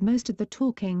 Michael did most of the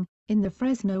talking. In the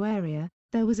Fresno area,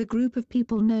 there was a group of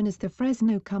people known as the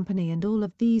Fresno Company, and all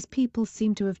of these people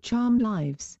seemed to have charmed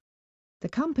lives. The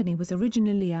company was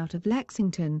originally out of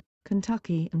Lexington,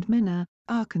 Kentucky and Mena,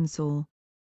 Arkansas.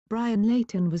 Brian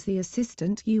Layton was the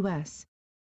assistant U.S.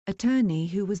 attorney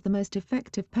who was the most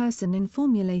effective person in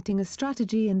formulating a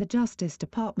strategy in the Justice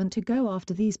Department to go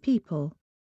after these people.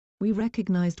 We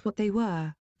recognized what they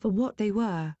were, for what they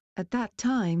were, at that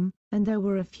time, and there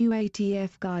were a few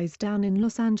ATF guys down in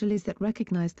Los Angeles that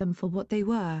recognized them for what they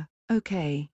were.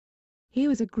 Okay. Here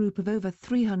was a group of over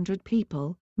 300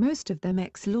 people, most of them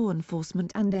ex-law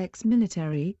enforcement and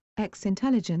ex-military,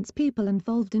 ex-intelligence people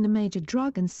involved in a major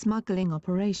drug and smuggling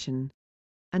operation.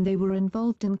 And they were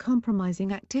involved in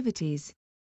compromising activities.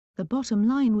 The bottom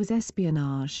line was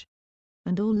espionage.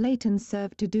 And all Layton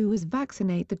served to do was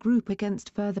vaccinate the group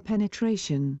against further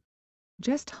penetration.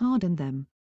 Just harden them.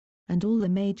 And all the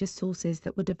major sources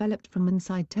that were developed from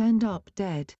inside turned up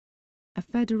dead. A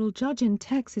federal judge in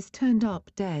Texas turned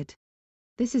up dead.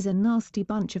 This is a nasty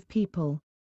bunch of people.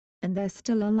 And they're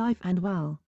still alive and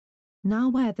well. Now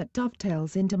where that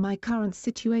dovetails into my current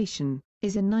situation,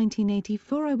 is in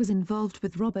 1984 I was involved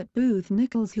with Robert Booth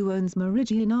Nichols, who owns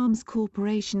Meridian Arms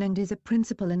Corporation and is a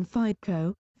principal in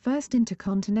FIDCO, First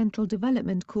Intercontinental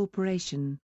Development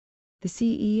Corporation. The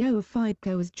CEO of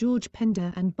FIDCO was George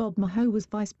Pender and Bob Maho was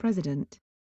vice president.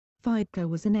 FIDCO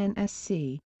was an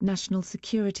NSC, National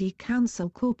Security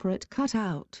Council corporate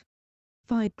cutout.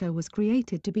 FIDCO was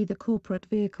created to be the corporate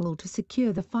vehicle to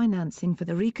secure the financing for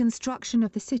the reconstruction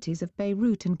of the cities of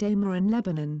Beirut and Damaa in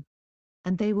Lebanon.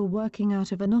 And they were working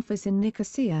out of an office in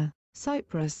Nicosia,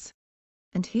 Cyprus.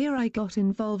 And here I got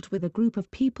involved with a group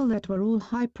of people that were all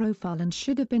high profile and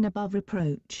should have been above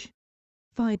reproach.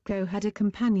 FIDCO had a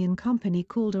companion company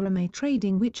called Aramay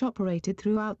Trading which operated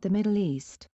throughout the Middle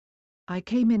East. I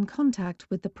came in contact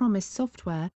with the Promise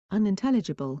software,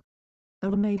 unintelligible.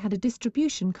 Aramay had a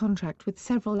distribution contract with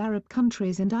several Arab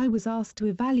countries and I was asked to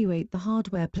evaluate the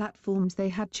hardware platforms they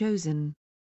had chosen.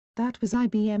 That was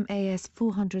IBM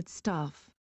AS400 stuff.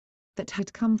 That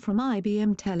had come from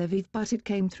IBM Tel Aviv, but it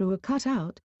came through a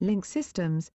cutout, Link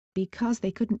Systems, because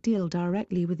they couldn't deal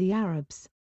directly with the Arabs.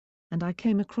 And I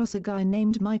came across a guy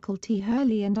named Michael T.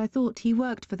 Hurley and I thought he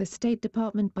worked for the State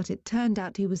Department, but it turned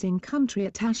out he was in-country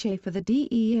attaché for the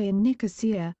DEA in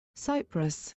Nicosia,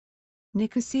 Cyprus.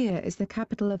 Nicosia is the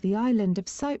capital of the island of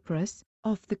Cyprus,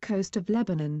 off the coast of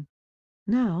Lebanon.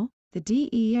 Now, the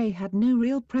DEA had no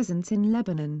real presence in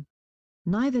Lebanon.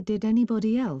 Neither did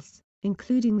anybody else,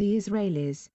 including the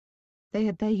Israelis. They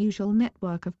had their usual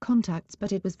network of contacts,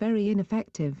 but it was very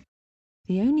ineffective.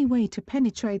 The only way to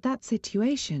penetrate that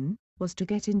situation was to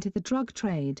get into the drug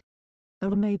trade.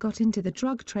 Aramay got into the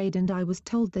drug trade and I was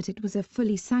told that it was a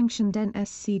fully sanctioned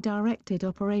NSC-directed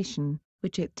operation,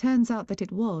 which it turns out that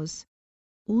it was.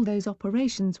 All those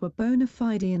operations were bona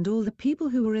fide and all the people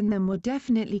who were in them were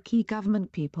definitely key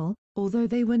government people, although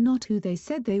they were not who they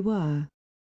said they were.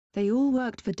 They all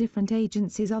worked for different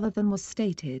agencies other than was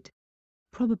stated.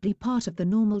 Probably part of the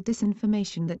normal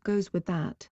disinformation that goes with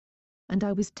that. And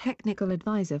I was technical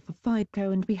advisor for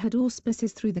FIDCO and we had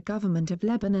auspices through the government of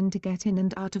Lebanon to get in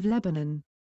and out of Lebanon.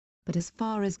 But as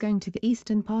far as going to the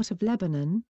eastern part of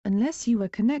Lebanon, unless you were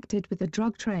connected with the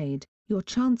drug trade, your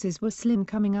chances were slim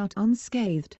coming out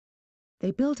unscathed.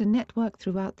 They built a network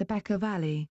throughout the Bekaa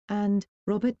Valley, and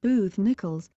Robert Booth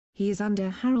Nichols, He is under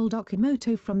Harold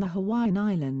Okimoto from the Hawaiian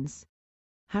Islands.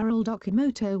 Harold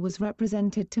Okimoto was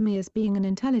represented to me as being an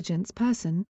intelligence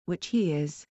person, which he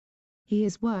is. He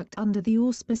has worked under the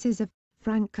auspices of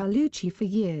Frank Carlucci for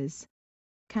years.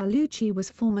 Carlucci was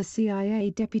former CIA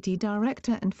deputy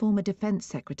director and former defense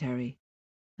secretary.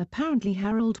 Apparently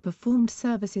Harold performed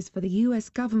services for the U.S.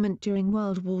 government during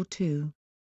World War II.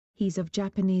 He's of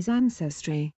Japanese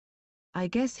ancestry. I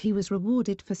guess he was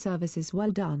rewarded for services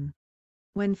well done.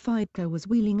 When FIDCO was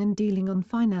wheeling and dealing on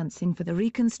financing for the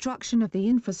reconstruction of the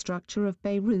infrastructure of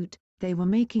Beirut, they were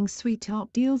making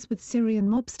sweetheart deals with Syrian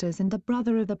mobsters and the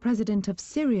brother of the president of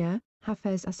Syria,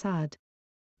 Hafez Assad.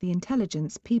 The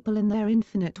intelligence people in their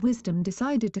infinite wisdom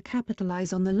decided to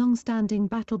capitalize on the long-standing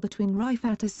battle between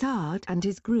Rifat Assad and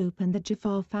his group and the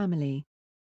Jafar family.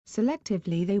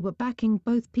 Selectively they were backing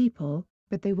both people,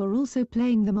 but they were also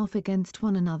playing them off against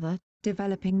one another,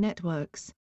 developing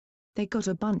networks. They got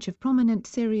a bunch of prominent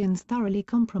Syrians thoroughly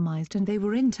compromised and they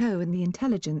were in tow in the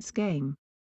intelligence game.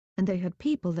 And they had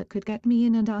people that could get me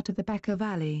in and out of the Bekaa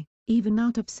Valley, even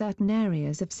out of certain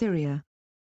areas of Syria.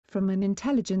 From an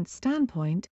intelligence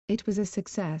standpoint, it was a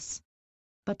success.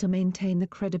 But to maintain the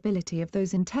credibility of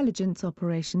those intelligence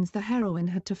operations, the heroin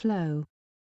had to flow.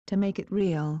 To make it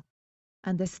real.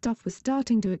 And the stuff was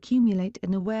starting to accumulate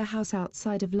in a warehouse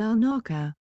outside of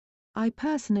Larnaca. I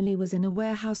personally was in a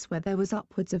warehouse where there was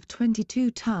upwards of 22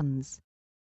 tons.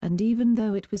 And even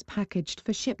though it was packaged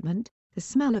for shipment, the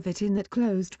smell of it in that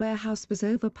closed warehouse was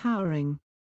overpowering.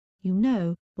 You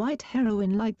know, white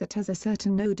heroin like that has a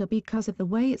certain odor because of the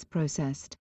way it's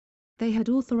processed. They had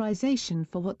authorization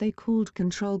for what they called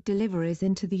controlled deliveries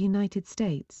into the United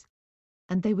States.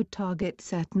 And they would target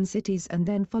certain cities and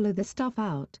then follow the stuff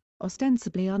out,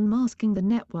 ostensibly unmasking the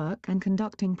network and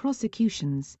conducting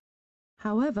prosecutions.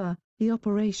 However, the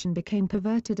operation became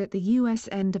perverted at the U.S.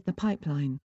 end of the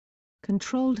pipeline.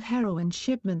 Controlled heroin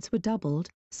shipments were doubled,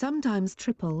 sometimes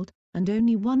tripled, and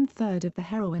only one-third of the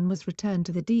heroin was returned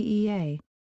to the DEA.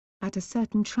 At a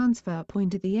certain transfer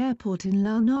point at the airport in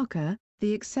Larnaca,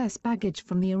 the excess baggage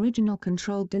from the original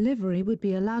controlled delivery would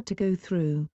be allowed to go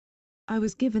through. I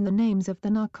was given the names of the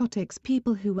narcotics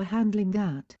people who were handling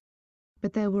that.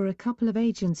 But there were a couple of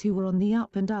agents who were on the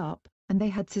up and up, and they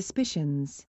had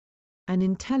suspicions. An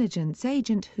intelligence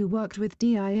agent who worked with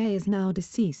DIA is now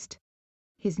deceased.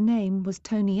 His name was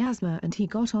Tony Asma and he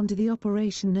got onto the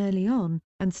operation early on,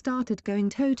 and started going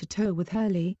toe-to-toe with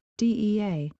Hurley,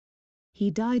 DEA.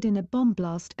 He died in a bomb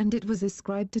blast and it was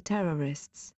ascribed to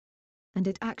terrorists. And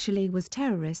it actually was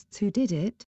terrorists who did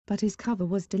it, but his cover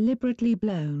was deliberately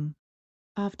blown.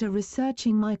 After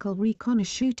researching Michael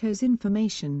Riconosciuto's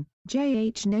information,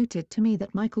 J.H. noted to me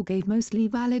that Michael gave mostly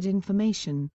valid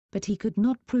information, but he could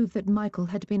not prove that Michael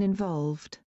had been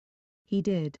involved. He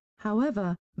did,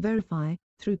 however, verify,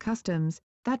 through customs,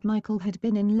 that Michael had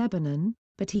been in Lebanon,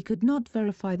 but he could not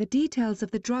verify the details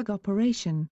of the drug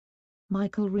operation.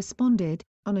 Michael responded,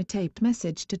 on a taped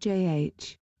message to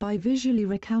J.H., by visually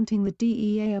recounting the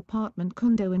DEA apartment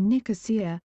condo in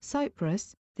Nicosia,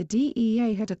 Cyprus. The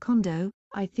DEA had a condo,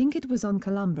 I think it was on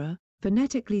Columbra,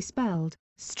 phonetically spelled,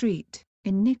 street,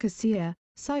 in Nicosia,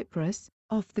 Cyprus,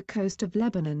 off the coast of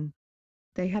Lebanon.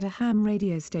 They had a ham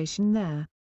radio station there.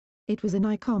 It was an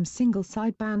ICOM single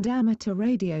sideband amateur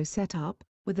radio setup,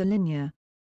 with a linear.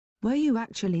 "Were you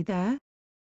actually there?"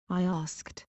 I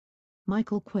asked.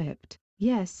 Michael quipped,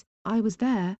 "Yes, I was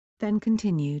there," then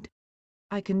continued.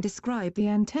 "I can describe the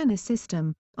antenna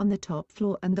system, on the top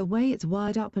floor and the way it's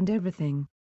wired up and everything.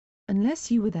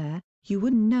 Unless you were there, you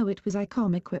wouldn't know it was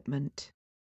ICOM equipment.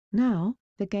 Now,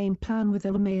 the game plan with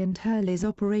Arame and Hurley's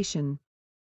operation."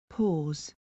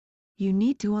 Pause. "You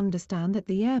need to understand that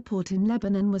the airport in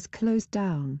Lebanon was closed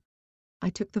down. I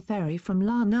took the ferry from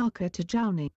Larnaca to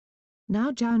Jouni.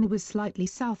 Now Jouni was slightly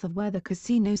south of where the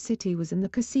casino city was and the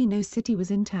casino city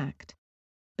was intact.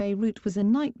 Beirut was a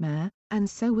nightmare, and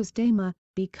so was Damaa,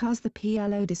 because the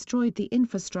PLO destroyed the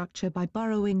infrastructure by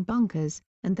burrowing bunkers,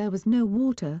 and there was no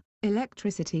water,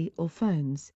 electricity or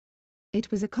phones. It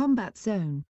was a combat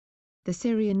zone. The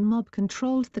Syrian mob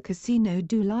controlled the Casino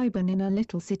du Liban in a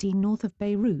little city north of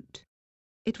Beirut.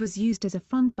 It was used as a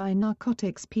front by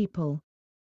narcotics people.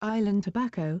 Island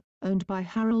Tobacco, owned by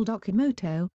Harold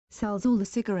Okimoto, sells all the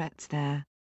cigarettes there.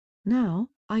 Now,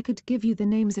 I could give you the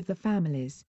names of the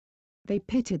families. They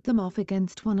pitted them off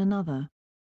against one another.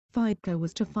 FIDCO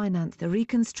was to finance the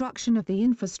reconstruction of the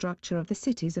infrastructure of the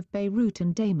cities of Beirut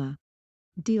and Damaa.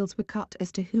 Deals were cut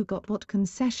as to who got what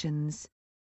concessions.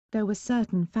 There were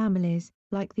certain families,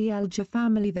 like the Al-Jah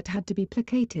family, that had to be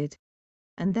placated.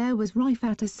 And there was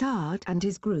Rifat Assad and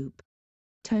his group.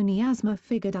 Tony Asma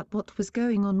figured out what was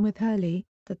going on with Hurley,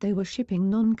 that they were shipping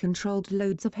non-controlled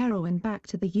loads of heroin back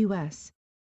to the U.S.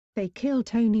 They killed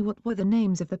Tony. What were the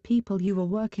names of the people you were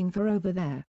working for over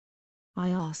there? I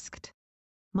asked.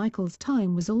 Michael's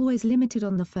time was always limited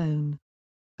on the phone.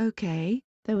 Okay,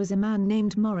 there was a man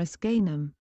named Morris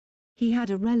Gainham. He had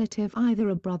a relative, either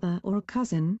a brother or a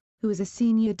cousin, who was a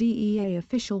senior DEA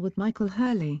official with Michael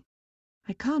Hurley.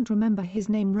 I can't remember his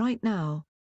name right now.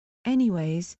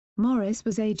 Anyways, Morris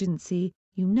was agency,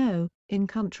 you know, in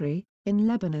country, in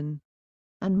Lebanon.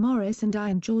 And Morris and I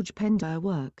and George Pender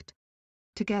worked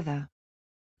together.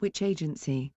 Which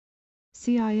agency?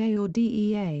 CIA or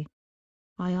DEA?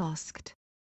 I asked.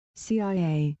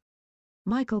 CIA.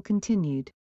 Michael continued.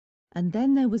 And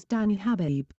then there was Danny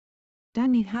Habib.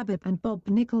 Danny Habib and Bob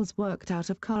Nichols worked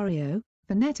out of Cairo,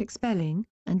 phonetic spelling,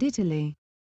 and Italy.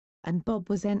 And Bob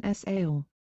was NSA or?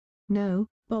 No,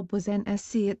 Bob was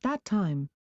NSC at that time.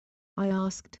 I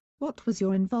asked, what was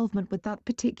your involvement with that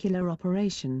particular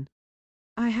operation?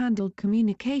 I handled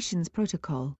communications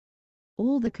protocol.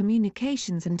 All the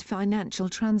communications and financial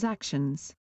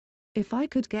transactions. If I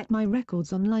could get my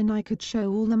records online, I could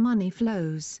show all the money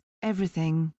flows,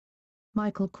 everything.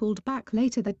 Michael called back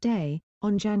later that day,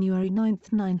 on January 9,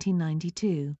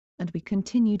 1992, and we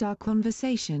continued our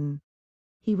conversation.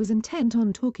 He was intent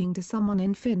on talking to someone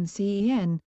in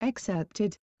FinCEN,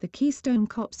 excerpted, the Keystone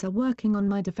cops are working on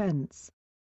my defense.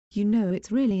 You know,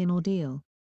 it's really an ordeal.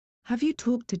 Have you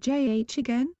talked to JH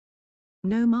again?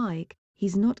 No, Mike,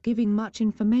 he's not giving much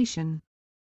information.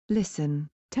 Listen,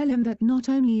 tell him that not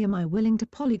only am I willing to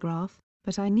polygraph,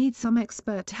 but I need some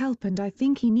expert help, and I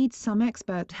think he needs some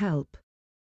expert help.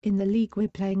 In the league we're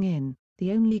playing in,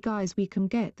 the only guys we can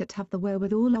get that have the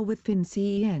wherewithal are with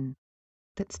FinCEN.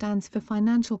 That stands for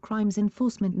Financial Crimes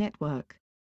Enforcement Network.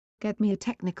 Get me a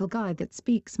technical guy that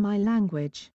speaks my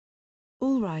language.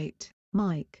 All right,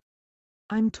 Mike.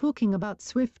 I'm talking about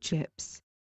SWIFT chips.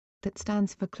 That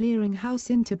stands for Clearing House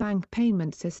Interbank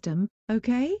Payment System,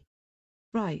 okay?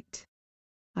 Right.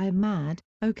 I'm mad,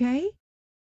 okay?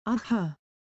 Uh-huh.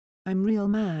 I'm real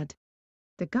mad.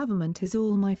 The government has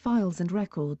all my files and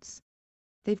records.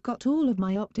 They've got all of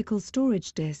my optical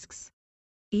storage disks.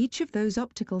 Each of those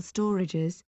optical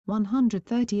storages,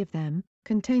 130 of them,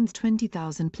 contains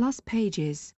 20,000 plus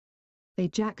pages. They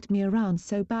jacked me around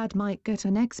so bad. Might get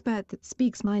an expert that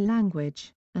speaks my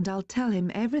language, and I'll tell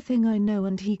him everything I know,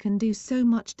 and he can do so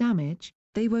much damage,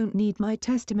 they won't need my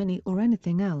testimony or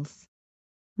anything else.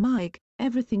 Mike,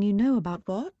 everything you know about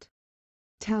what?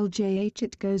 Tell JH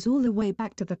it goes all the way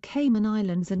back to the Cayman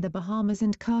Islands and the Bahamas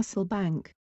and Castle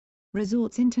Bank.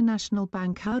 Resorts International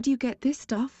Bank. How do you get this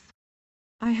stuff?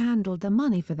 I handled the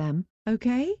money for them,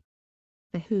 okay?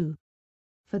 The who?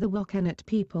 For the Wakkennet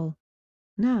people.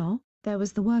 Now, there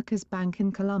was the Workers' Bank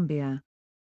in Colombia.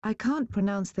 I can't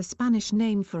pronounce the Spanish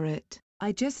name for it,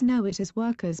 I just know it as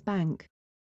Workers' Bank.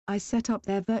 I set up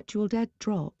their virtual dead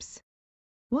drops.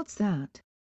 What's that?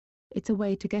 It's a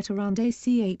way to get around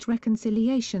ACH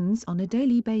reconciliations on a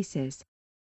daily basis.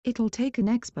 It'll take an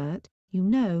expert, you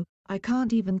know, I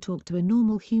can't even talk to a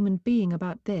normal human being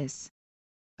about this.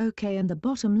 Okay, and the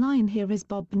bottom line here is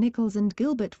Bob Nichols and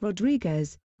Gilbert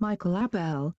Rodriguez, Michael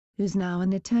Abel, who's now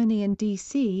an attorney in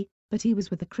D.C., but he was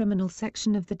with the criminal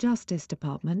section of the Justice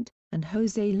Department, and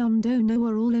Jose Londono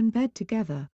are all in bed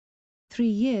together. 3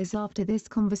 years after this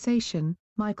conversation,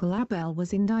 Michael Abel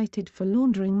was indicted for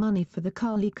laundering money for the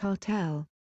Cali cartel.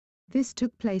 This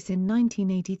took place in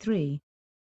 1983.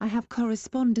 I have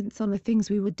correspondence on the things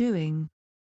we were doing.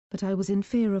 But I was in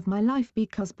fear of my life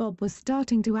because Bob was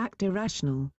starting to act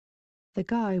irrational. The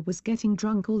guy was getting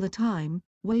drunk all the time,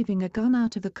 waving a gun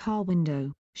out of the car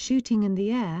window, shooting in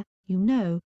the air, you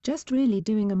know, just really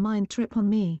doing a mind trip on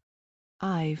me.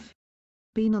 I've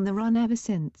been on the run ever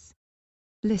since.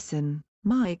 Listen,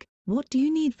 Mike, what do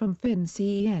you need from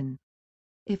FinCEN?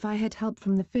 If I had help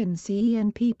from the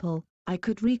FinCEN people, I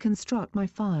could reconstruct my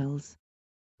files.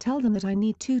 Tell them that I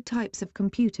need 2 types of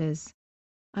computers.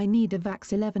 I need a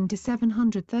VAX 11 to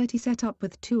 730 setup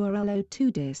with 2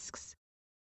 RLO2 disks.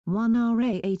 1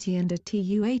 RA80 and a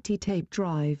TU80 tape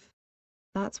drive.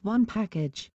 That's one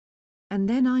package. And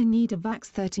then I need a VAX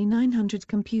 3900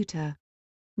 computer.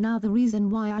 Now the reason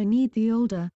why I need the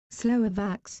older, slower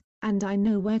VAX, and I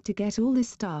know where to get all this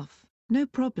stuff, no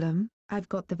problem, I've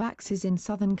got the VAXs in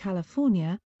Southern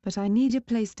California, but I need a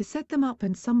place to set them up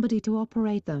and somebody to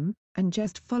operate them, and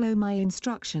just follow my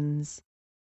instructions.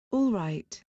 All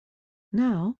right.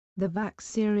 Now, the VAX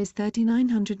Series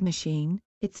 3900 machine,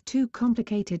 it's too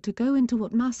complicated to go into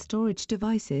what mass storage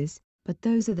devices, but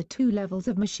those are the 2 levels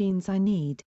of machines I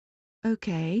need.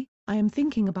 Okay, I am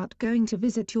thinking about going to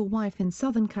visit your wife in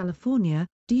Southern California,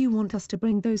 do you want us to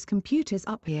bring those computers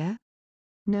up here?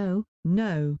 No,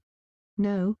 no.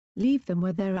 No, leave them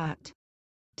where they're at.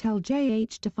 Tell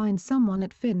JH to find someone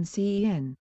at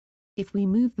FinCEN. If we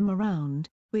move them around,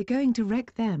 we're going to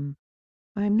wreck them.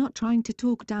 I'm not trying to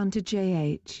talk down to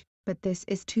JH, but this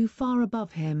is too far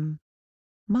above him.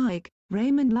 Mike,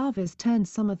 Raymond Lavers turned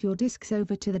some of your discs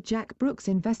over to the Jack Brooks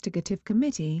Investigative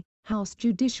Committee, House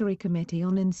Judiciary Committee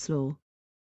on Inslaw.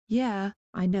 Yeah,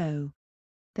 I know.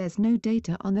 There's no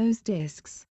data on those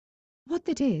disks. What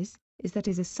that is that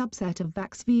is a subset of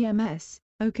VAX VMS,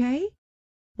 okay?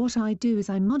 What I do is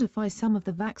I modify some of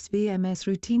the VAX VMS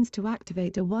routines to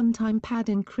activate a one-time pad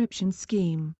encryption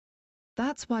scheme.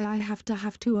 That's why I have to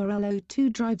have two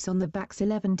RL02 drives on the VAX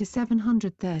 11 to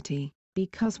 730,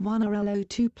 because one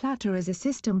RL02 platter is a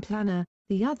system planner,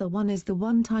 the other one is the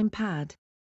one-time pad.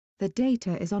 The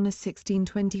data is on a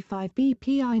 1625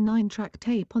 BPI 9-track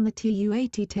tape on the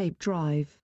TU80 tape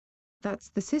drive. That's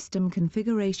the system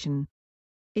configuration.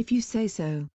 If you say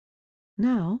so.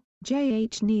 Now,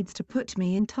 JH needs to put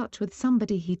me in touch with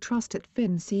somebody he trusts at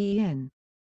FinCEN.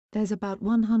 There's about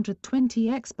 120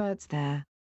 experts there.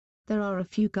 There are a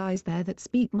few guys there that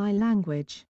speak my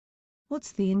language.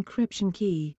 What's the encryption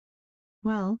key?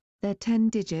 Well, they're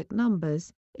 10-digit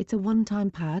numbers, it's a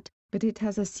one-time pad, but it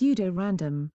has a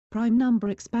pseudo-random, prime number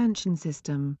expansion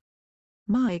system.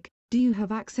 Mike, do you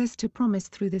have access to Promise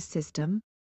through this system?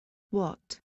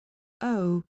 What?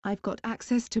 Oh, I've got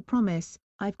access to Promise,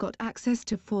 I've got access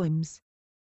to FOIMS.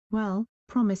 Well,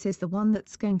 Promise is the one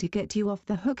that's going to get you off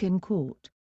the hook in court.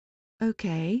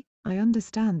 Okay, I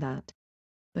understand that.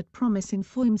 But Promise and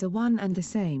FOIMS are one and the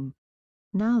same.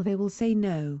 Now they will say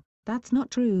no, that's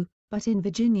not true, but in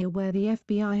Virginia where the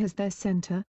FBI has their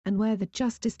center, and where the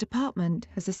Justice Department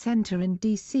has a center in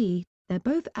D.C., they're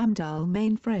both Amdahl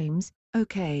mainframes,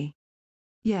 okay.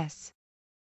 Yes.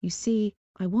 You see,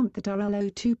 I want that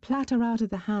RL02 platter out of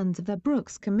the hands of the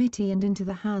Brooks Committee and into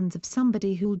the hands of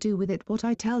somebody who'll do with it what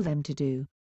I tell them to do.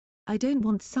 I don't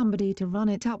want somebody to run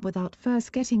it up without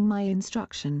first getting my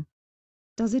instruction.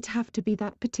 Does it have to be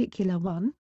that particular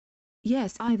one?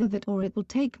 Yes, either that or it will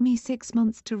take me 6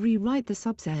 months to rewrite the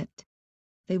subset.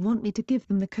 They want me to give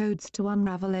them the codes to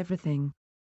unravel everything.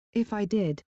 If I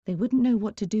did, they wouldn't know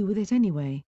what to do with it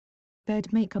anyway.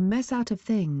 They'd make a mess out of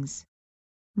things.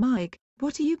 Mike,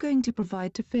 what are you going to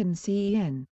provide to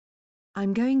FinCEN?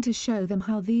 I'm going to show them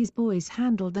how these boys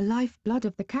handle the lifeblood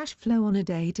of the cash flow on a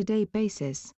day-to-day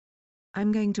basis.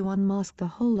 I'm going to unmask the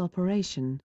whole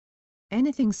operation.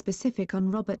 Anything specific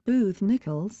on Robert Booth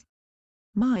Nichols?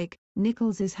 Mike,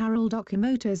 Nichols is Harold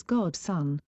Okamoto's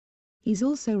godson. He's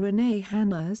also Renee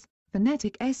Hanna's,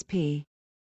 phonetic SP.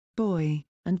 Boy,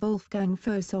 and Wolfgang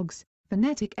Fosog's,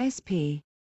 phonetic SP.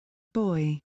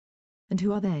 Boy. And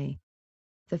who are they?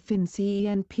 The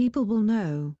FinCEN people will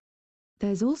know.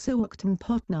 There's also Octan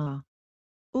Potnar.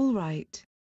 All right.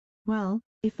 Well,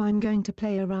 if I'm going to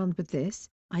play around with this,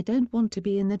 I don't want to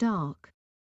be in the dark.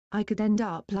 I could end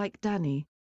up like Danny.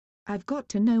 I've got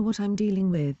to know what I'm dealing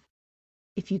with.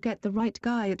 If you get the right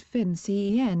guy at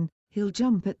FinCEN, he'll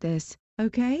jump at this,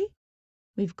 okay?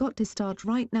 We've got to start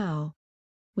right now.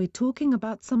 We're talking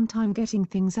about sometime getting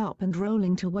things up and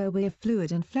rolling to where we're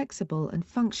fluid and flexible and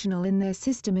functional in their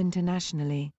system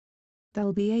internationally.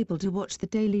 They'll be able to watch the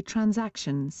daily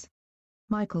transactions.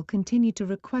 Michael continued to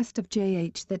request of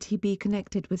JH that he be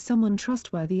connected with someone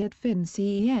trustworthy at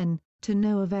FinCEN, to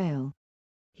no avail.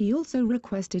 He also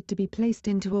requested to be placed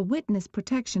into a witness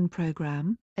protection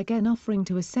program, again offering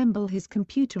to assemble his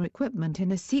computer equipment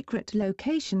in a secret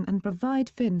location and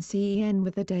provide FinCEN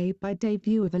with a day-by-day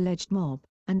view of alleged mob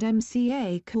and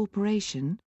MCA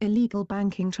Corporation, illegal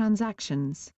banking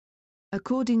transactions.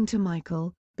 According to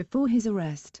Michael, before his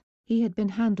arrest, he had been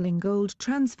handling gold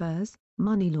transfers,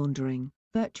 money laundering,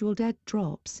 virtual debt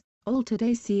drops, altered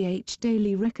ACH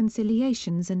daily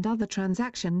reconciliations and other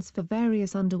transactions for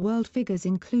various underworld figures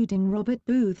including Robert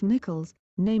Booth Nichols,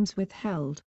 names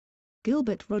withheld,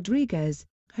 Gilbert Rodriguez,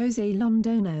 Jose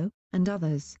Londono, and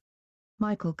others.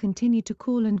 Michael continued to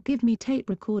call and give me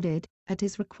tape-recorded, at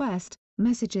his request,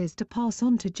 messages to pass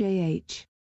on to JH.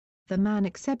 The man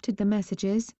accepted the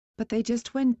messages, but they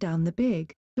just went down the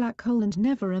big, black hole and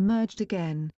never emerged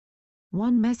again.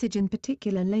 One message in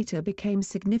particular later became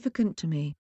significant to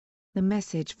me. The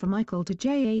message from Michael to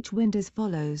JH went as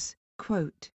follows,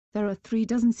 quote, "There are 3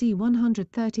 dozen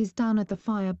C-130s down at the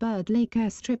Firebird Lake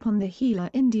airstrip on the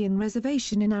Gila Indian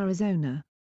Reservation in Arizona.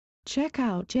 Check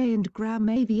out J and Graham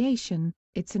Aviation,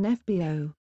 it's an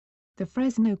FBO. The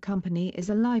Fresno company is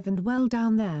alive and well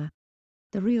down there.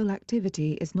 The real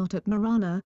activity is not at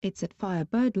Marana, it's at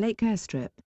Firebird Lake airstrip.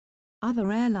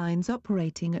 Other airlines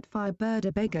operating at Firebird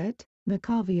are Beggett,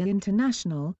 Macavia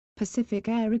International, Pacific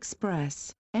Air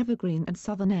Express, Evergreen and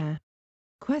Southern Air.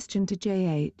 Question to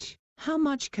J.H. How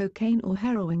much cocaine or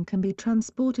heroin can be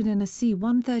transported in a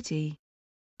C-130?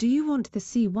 Do you want the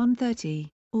C-130,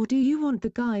 or do you want the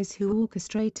guys who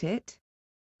orchestrate it?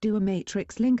 Do a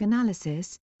matrix link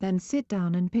analysis, then sit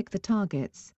down and pick the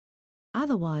targets.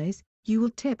 Otherwise, you will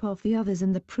tip off the others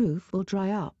and the proof will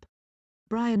dry up.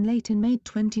 Brian Layton made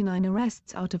 29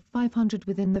 arrests out of 500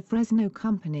 within the Fresno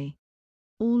Company.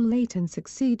 All Layton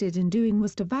succeeded in doing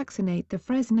was to vaccinate the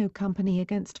Fresno Company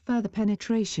against further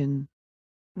penetration.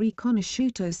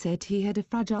 Riconosciuto said he had a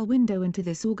fragile window into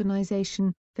this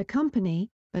organization, the company,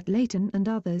 but Layton and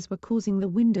others were causing the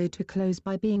window to close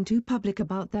by being too public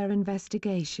about their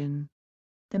investigation.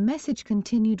 The message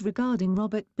continued regarding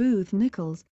Robert Booth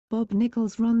Nichols. Bob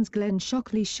Nichols runs Glenn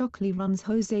Shockley. Shockley runs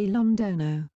Jose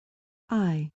Londono.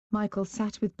 Michael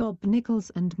sat with Bob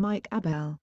Nichols and Mike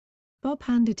Abel. Bob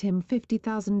handed him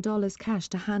 $50,000 cash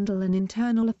to handle an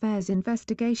internal affairs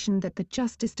investigation that the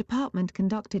Justice Department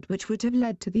conducted, which would have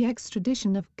led to the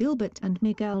extradition of Gilbert and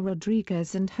Miguel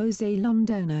Rodriguez and Jose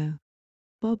Londono.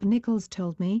 Bob Nichols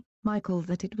told me, Michael,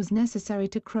 that it was necessary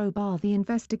to crowbar the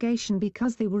investigation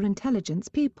because they were intelligence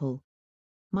people.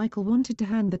 Michael wanted to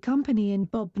hand the company and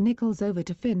Bob Nichols over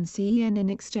to FinCEN in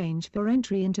exchange for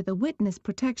entry into the Witness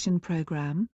Protection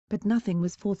Program, but nothing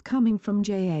was forthcoming from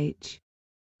J.H.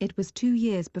 It was 2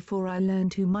 years before I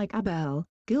learned who Mike Abel,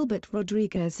 Gilbert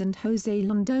Rodriguez and Jose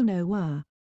Londono were.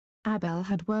 Abel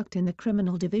had worked in the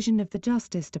criminal division of the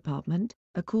Justice Department,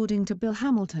 according to Bill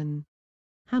Hamilton.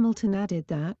 Hamilton added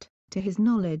that, to his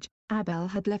knowledge, Abel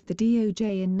had left the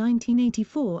DOJ in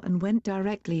 1984 and went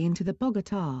directly into the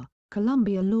Bogotá,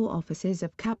 Colombia law offices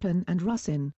of Kaplan and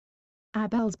Russin.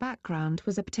 Abel's background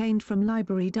was obtained from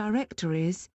library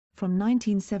directories. From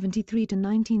 1973 to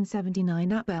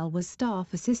 1979 Abel was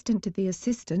staff assistant to the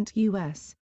Assistant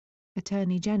U.S.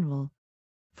 Attorney General.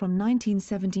 From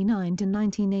 1979 to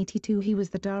 1982 he was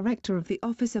the director of the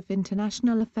Office of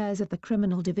International Affairs of the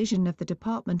Criminal Division of the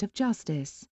Department of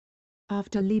Justice.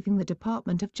 After leaving the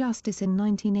Department of Justice in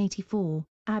 1984,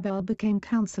 Abel became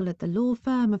counsel at the law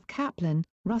firm of Kaplan,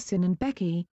 Russin and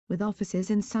Becky, with offices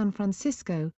in San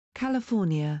Francisco,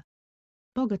 California,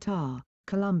 Bogotá,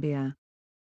 Colombia,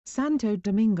 Santo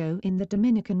Domingo in the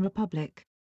Dominican Republic,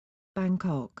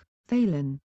 Bangkok,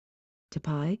 Thailand,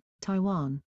 Taipei,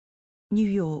 Taiwan, New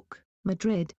York,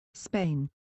 Madrid, Spain,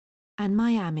 and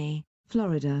Miami,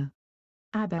 Florida.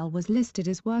 Abel was listed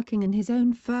as working in his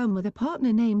own firm with a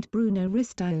partner named Bruno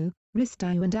Risto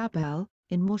and Abel,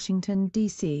 in Washington,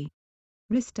 D.C.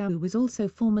 Risto was also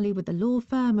formerly with the law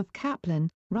firm of Kaplan,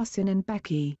 Russin and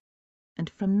Becky. And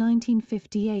from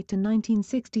 1958 to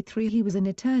 1963 he was an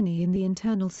attorney in the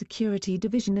Internal Security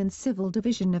Division and Civil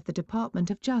Division of the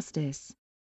Department of Justice.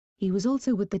 He was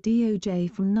also with the DOJ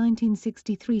from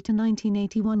 1963 to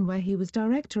 1981 where he was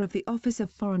director of the Office of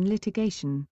Foreign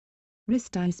Litigation.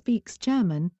 Risto speaks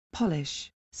German,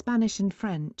 Polish, Spanish and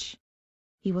French.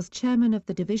 He was chairman of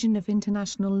the Division of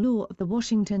International Law of the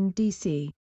Washington,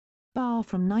 D.C. Bar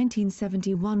from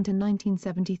 1971 to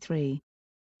 1973.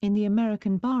 In the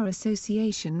American Bar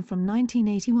Association from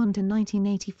 1981 to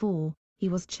 1984, he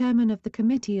was chairman of the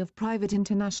Committee of Private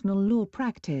International Law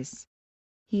Practice.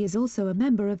 He is also a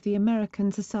member of the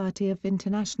American Society of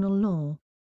International Law.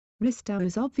 Risto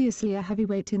is obviously a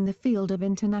heavyweight in the field of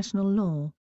international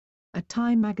law. A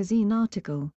Time magazine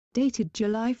article, dated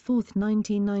July 4,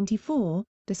 1994,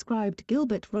 described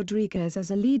Gilbert Rodriguez as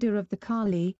a leader of the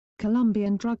Cali,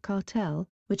 Colombian drug cartel,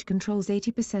 which controls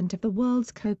 80% of the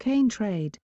world's cocaine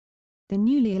trade. The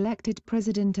newly elected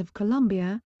president of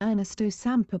Colombia, Ernesto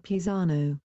Samper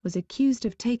Pizano, was accused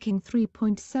of taking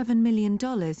 $3.7 million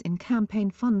in campaign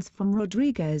funds from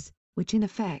Rodriguez, which in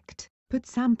effect, put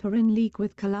Samper in league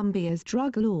with Colombia's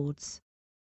drug lords.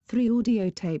 3 audio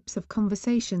tapes of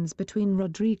conversations between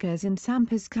Rodriguez and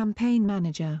Samper's campaign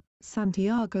manager,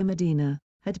 Santiago Medina,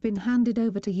 had been handed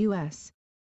over to U.S.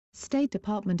 State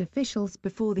Department officials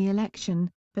before the election,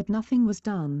 but nothing was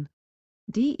done.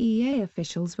 DEA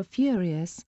officials were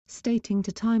furious, stating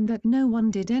to Time that no one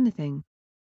did anything.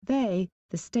 The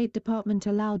State Department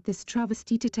allowed this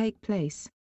travesty to take place.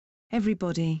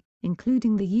 Everybody,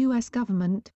 including the U.S.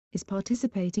 government, is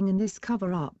participating in this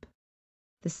cover-up.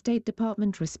 The State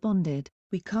Department responded,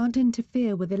 "We can't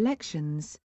interfere with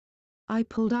elections." I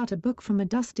pulled out a book from a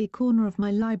dusty corner of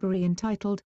my library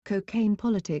entitled, Cocaine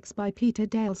Politics by Peter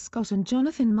Dale Scott and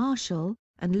Jonathan Marshall,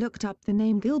 and looked up the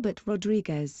name Gilbert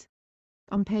Rodriguez.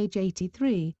 On page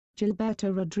 83,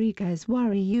 Gilberto Rodriguez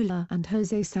Warriula and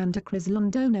Jose Santa Cruz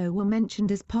Londono were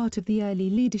mentioned as part of the early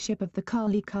leadership of the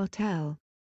Cali cartel.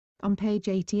 On page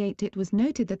 88 it was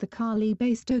noted that the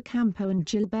Cali-based Ocampo and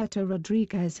Gilberto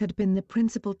Rodriguez had been the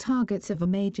principal targets of a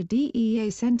major DEA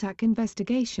CENTAC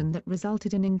investigation that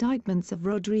resulted in indictments of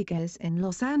Rodriguez in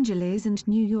Los Angeles and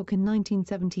New York in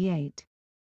 1978.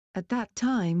 At that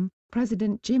time,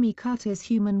 President Jimmy Carter's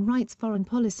human rights foreign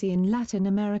policy in Latin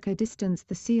America distanced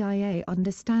the CIA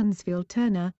under Stansfield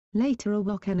Turner, later a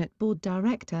WACENET board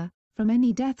director, from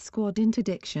any death squad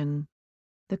interdiction.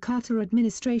 The Carter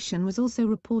administration was also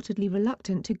reportedly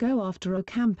reluctant to go after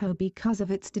Ocampo because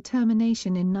of its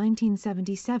determination in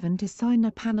 1977 to sign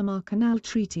a Panama Canal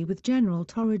Treaty with General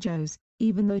Torrijos,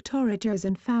 even though Torrijos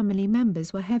and family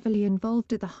members were heavily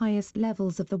involved at the highest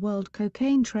levels of the world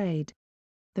cocaine trade.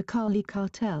 The Cali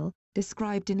cartel,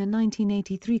 described in a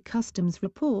 1983 customs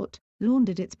report,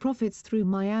 laundered its profits through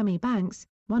Miami banks,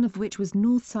 one of which was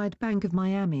Northside Bank of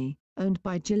Miami, owned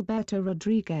by Gilberto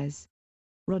Rodriguez.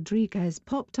 Rodriguez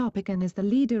popped up again as the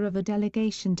leader of a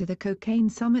delegation to the Cocaine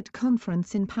Summit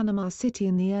Conference in Panama City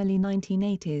in the early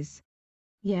 1980s.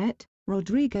 Yet,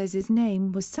 Rodriguez's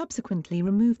name was subsequently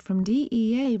removed from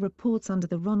DEA reports under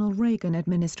the Ronald Reagan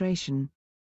administration.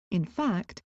 In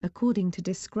fact, according to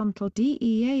disgruntled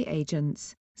DEA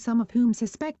agents, some of whom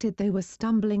suspected they were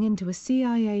stumbling into a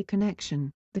CIA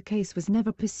connection, the case was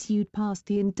never pursued past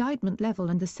the indictment level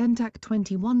and the CENTAC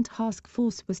 21 task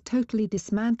force was totally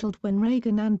dismantled when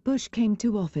Reagan and Bush came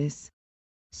to office.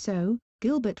 So,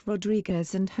 Gilbert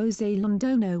Rodriguez and Jose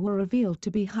Londono were revealed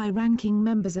to be high-ranking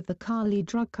members of the Cali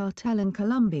drug cartel in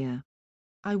Colombia.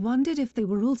 I wondered if they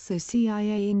were also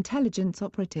CIA intelligence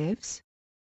operatives?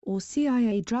 Or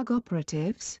CIA drug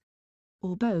operatives?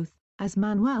 Or both, as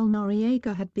Manuel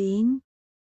Noriega had been?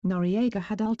 Noriega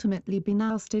had ultimately been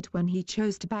ousted when he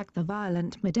chose to back the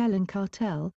violent Medellin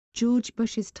cartel, George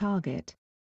Bush's target.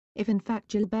 If in fact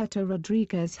Gilberto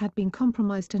Rodriguez had been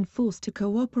compromised and forced to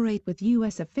cooperate with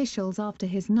U.S. officials after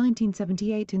his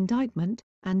 1978 indictment,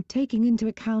 and taking into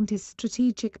account his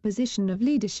strategic position of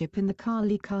leadership in the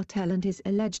Cali cartel and his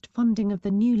alleged funding of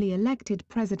the newly elected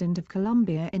President of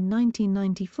Colombia in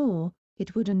 1994,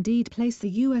 it would indeed place the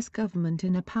U.S. government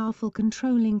in a powerful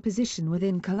controlling position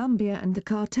within Colombia and the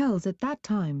cartels at that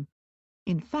time.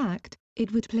 In fact,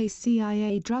 it would place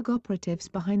CIA drug operatives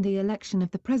behind the election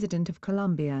of the President of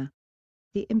Colombia.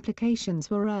 The implications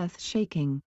were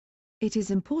earth-shaking. It is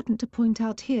important to point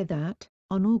out here that,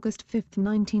 on August 5,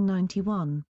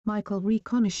 1991, Michael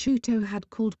Riconosciuto had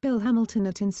called Bill Hamilton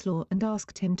at Inslaw and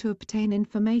asked him to obtain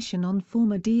information on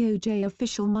former DOJ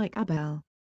official Mike Abel.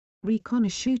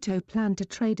 Riconosciuto planned to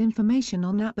trade information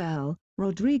on Abel,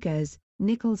 Rodriguez,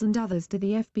 Nichols and others to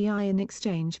the FBI in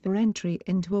exchange for entry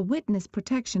into a witness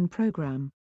protection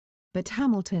program. But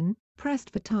Hamilton,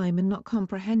 pressed for time and not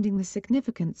comprehending the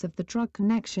significance of the drug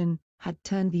connection, had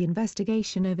turned the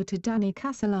investigation over to Danny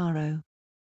Casolaro.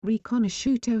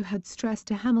 Riconosciuto had stressed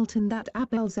to Hamilton that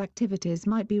Abel's activities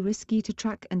might be risky to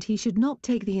track and he should not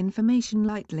take the information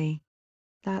lightly.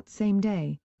 That same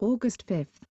day, August 5,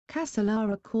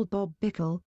 Casolaro called Bob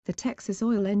Bickel, the Texas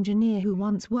oil engineer who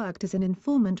once worked as an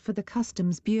informant for the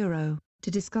Customs Bureau,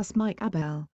 to discuss Mike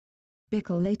Abel.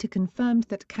 Bickel later confirmed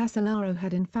that Casolaro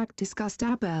had in fact discussed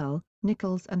Abel,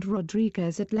 Nichols and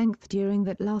Rodriguez at length during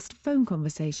that last phone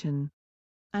conversation.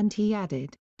 And he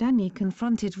added, Danny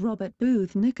confronted Robert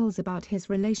Booth Nichols about his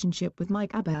relationship with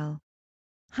Mike Abel.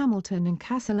 Hamilton and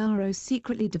Casolaro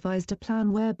secretly devised a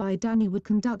plan whereby Danny would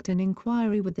conduct an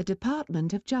inquiry with the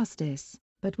Department of Justice,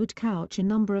 but would couch a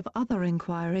number of other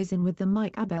inquiries in with the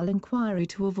Mike Abel inquiry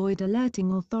to avoid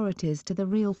alerting authorities to the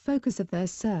real focus of their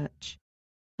search.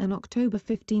 An October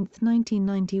 15,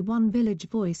 1991 Village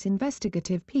Voice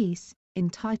investigative piece,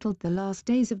 entitled The Last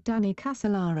Days of Danny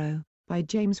Casolaro, by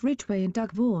James Ridgway and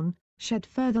Doug Vaughan, shed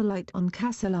further light on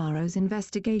Casolaro's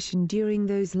investigation during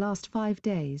those last 5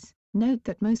 days. Note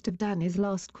that most of Danny's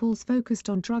last calls focused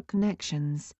on drug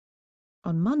connections.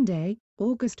 On Monday,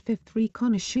 August 5,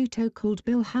 Riconosciuto called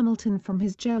Bill Hamilton from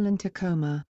his jail in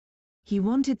Tacoma. He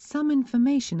wanted some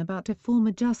information about a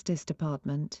former Justice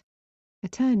Department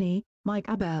attorney, Mike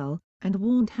Abel, and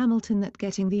warned Hamilton that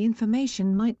getting the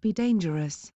information might be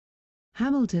dangerous.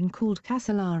 Hamilton called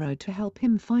Casolaro to help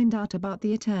him find out about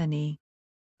the attorney.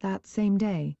 That same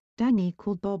day, Danny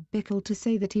called Bob Bickel to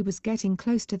say that he was getting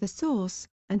close to the source,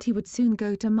 and he would soon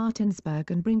go to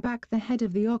Martinsburg and bring back the head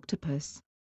of the octopus.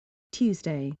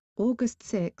 Tuesday, August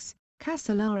 6,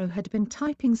 Casolaro had been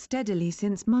typing steadily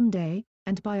since Monday,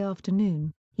 and by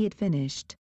afternoon, he had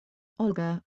finished.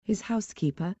 Olga, his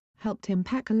housekeeper, helped him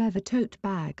pack a leather tote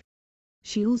bag.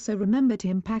 She also remembered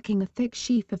him packing a thick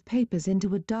sheaf of papers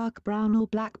into a dark brown or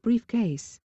black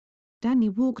briefcase. Danny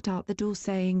walked out the door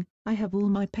saying, "I have all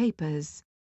my papers.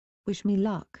 Wish me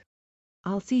luck."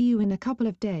 I'll see you in a couple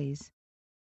of days.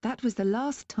 That was the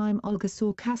last time Olga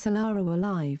saw Casolaro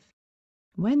alive.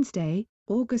 Wednesday,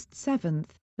 August 7,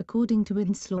 according to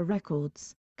Inslaw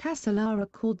records,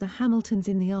 Casolaro called the Hamiltons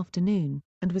in the afternoon,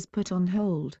 and was put on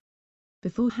hold.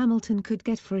 Before Hamilton could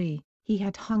get free, he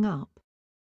had hung up.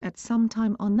 At some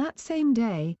time on that same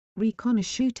day,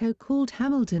 Riconosciuto called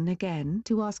Hamilton again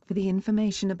to ask for the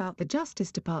information about the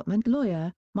Justice Department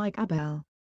lawyer, Mike Abel.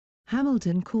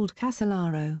 Hamilton called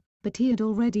Casolaro, but he had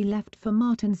already left for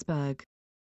Martinsburg.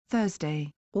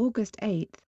 Thursday, August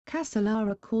 8,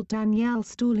 Casolaro called Danielle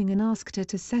Stalling and asked her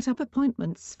to set up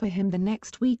appointments for him the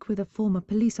next week with a former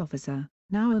police officer,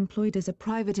 now employed as a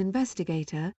private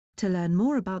investigator, to learn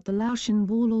more about the Laotian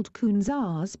warlord Khun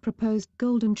Za's proposed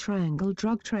Golden Triangle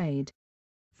drug trade.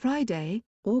 Friday,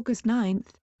 August 9,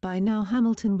 by now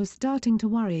Hamilton was starting to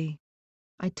worry.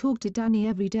 I talked to Danny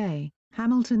every day,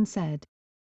 Hamilton said.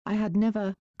 I had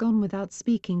never gone without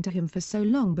speaking to him for so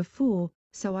long before,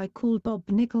 so I called Bob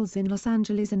Nichols in Los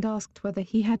Angeles and asked whether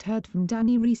he had heard from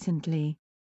Danny recently.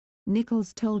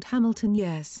 Nichols told Hamilton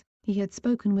yes, he had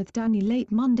spoken with Danny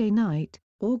late Monday night,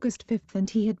 August 5, and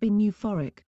he had been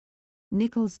euphoric.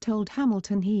 Nichols told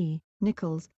Hamilton he,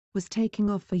 Nichols, was taking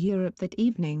off for Europe that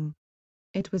evening.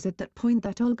 It was at that point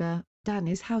that Olga,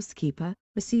 Danny's housekeeper,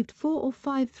 received 4 or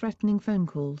 5 threatening phone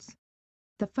calls.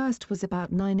 The first was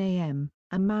about 9 a.m.,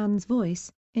 a man's voice,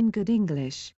 in good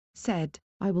English, said,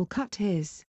 "I will cut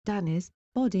his, Danny's,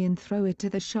 body and throw it to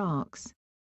the sharks."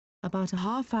 About a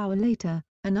half hour later,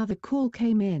 another call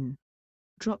came in.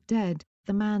 "Drop dead,"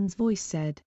 the man's voice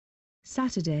said.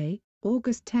 Saturday,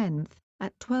 August 10,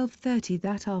 at 12:30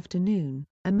 that afternoon,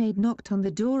 a maid knocked on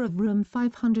the door of room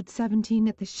 517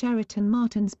 at the Sheraton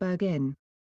Martinsburg Inn.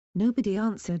 Nobody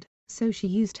answered, so she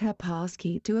used her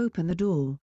passkey to open the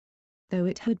door. Though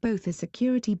it had both a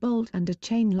security bolt and a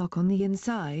chain lock on the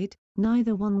inside,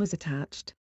 neither one was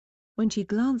attached. When she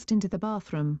glanced into the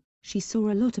bathroom, she saw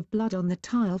a lot of blood on the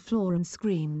tile floor and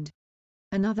screamed.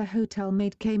 Another hotel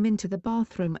maid came into the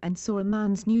bathroom and saw a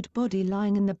man's nude body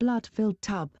lying in the blood-filled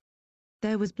tub.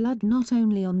 There was blood not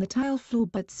only on the tile floor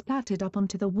but splattered up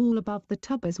onto the wall above the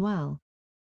tub as well.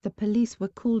 The police were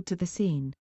called to the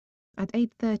scene. At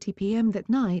 8:30 p.m. that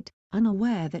night,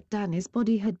 unaware that Danny's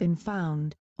body had been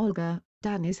found, Olga,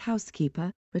 Danny's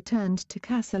housekeeper, returned to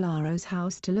Casolaro's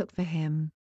house to look for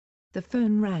him. The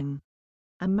phone rang.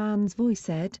 A man's voice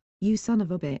said, "You son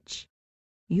of a bitch.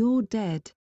 You're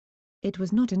dead." It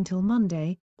was not until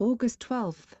Monday, August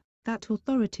 12, that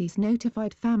authorities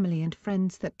notified family and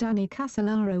friends that Danny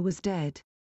Casolaro was dead.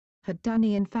 Had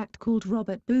Danny in fact called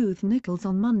Robert Booth Nichols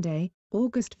on Monday,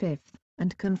 August 5,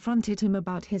 and confronted him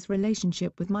about his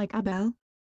relationship with Mike Abel?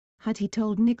 Had he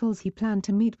told Nichols he planned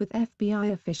to meet with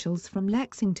FBI officials from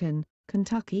Lexington,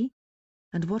 Kentucky?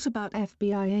 And what about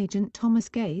FBI agent Thomas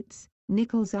Gates,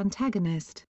 Nichols'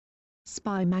 antagonist?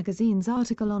 Spy magazine's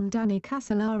article on Danny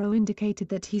Casolaro indicated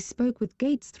that he spoke with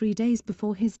Gates 3 days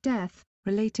before his death,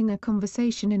 relating a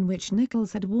conversation in which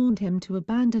Nichols had warned him to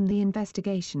abandon the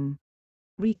investigation.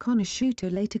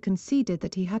 Riconosciuto later conceded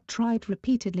that he had tried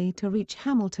repeatedly to reach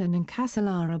Hamilton and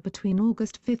Casolaro between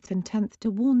August 5 and 10 to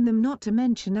warn them not to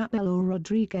mention Abel or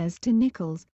Rodriguez to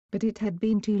Nichols, but it had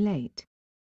been too late.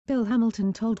 Bill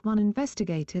Hamilton told one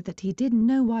investigator that he didn't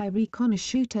know why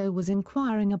Riconosciuto was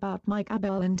inquiring about Mike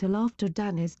Abel until after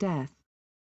Danny's death.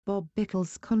 Bob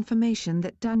Bickle's confirmation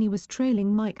that Danny was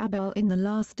trailing Mike Abel in the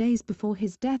last days before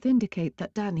his death indicate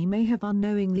that Danny may have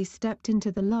unknowingly stepped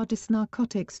into the largest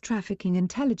narcotics trafficking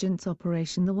intelligence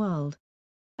operation in the world.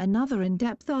 Another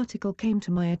in-depth article came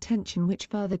to my attention which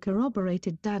further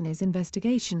corroborated Danny's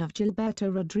investigation of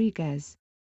Gilberto Rodriguez.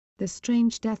 The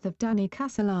Strange Death of Danny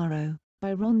Casolaro,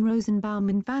 by Ron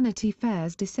Rosenbaum in Vanity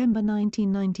Fair's December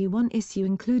 1991 issue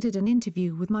included an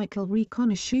interview with Michael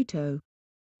Riconosciuto.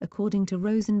 According to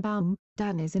Rosenbaum,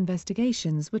 Danny's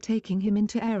investigations were taking him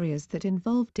into areas that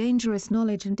involved dangerous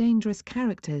knowledge and dangerous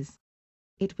characters.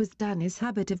 It was Danny's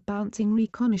habit of bouncing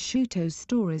Riconosciuto's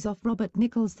stories off Robert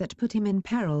Nichols that put him in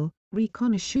peril,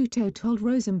 Riconosciuto told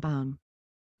Rosenbaum.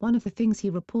 One of the things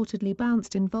he reportedly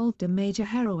bounced involved a major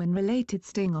heroin-related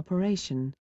sting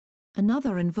operation.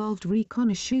 Another involved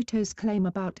Riconosciuto's claim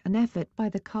about an effort by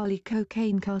the Cali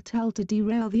cocaine cartel to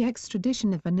derail the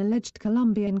extradition of an alleged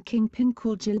Colombian kingpin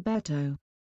called Gilberto.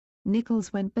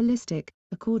 Nichols went ballistic,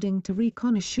 according to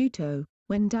Riconosciuto,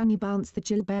 when Danny bounced the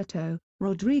Gilberto,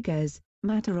 Rodriguez,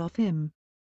 matter off him.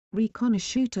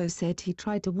 Riconosciuto said he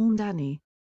tried to warn Danny.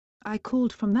 "I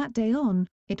called from that day on,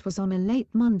 it was on a late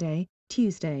Monday,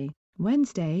 Tuesday,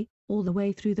 Wednesday, all the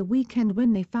way through the weekend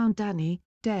when they found Danny,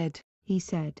 dead," he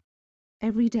said.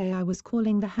 "Every day I was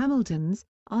calling the Hamiltons,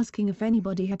 asking if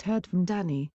anybody had heard from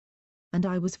Danny. and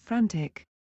I was frantic.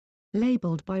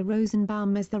 Labeled by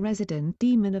Rosenbaum as the resident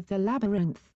demon of the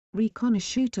labyrinth,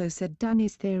 Riconosciuto said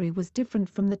Danny's theory was different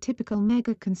from the typical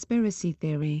mega-conspiracy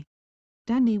theory.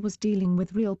 Danny was dealing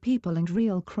with real people and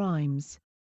real crimes.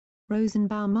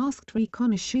 Rosenbaum asked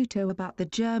Riconosciuto about the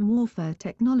germ warfare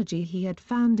technology he had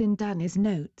found in Danny's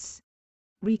notes.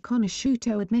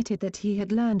 Riconosciuto admitted that he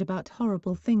had learned about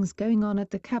horrible things going on at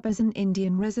the Cabazon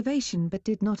Indian reservation but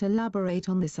did not elaborate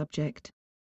on the subject.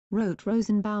 Wrote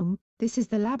Rosenbaum, "This is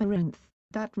the labyrinth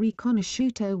that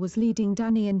Riconosciuto was leading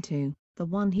Danny into, the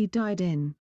one he died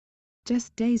in."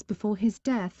 Just days before his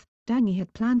death, Danny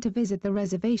had planned to visit the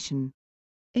reservation.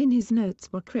 In his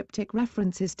notes were cryptic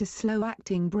references to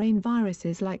slow-acting brain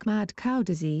viruses like mad cow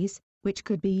disease, which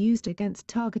could be used against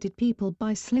targeted people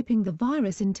by slipping the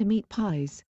virus into meat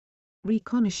pies.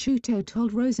 Riconosciuto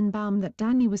told Rosenbaum that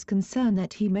Danny was concerned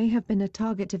that he may have been a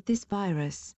target of this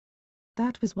virus.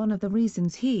 That was one of the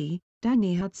reasons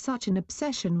Danny had such an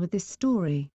obsession with this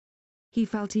story. He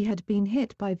felt he had been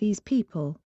hit by these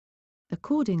people.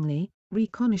 Accordingly,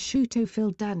 Riconosciuto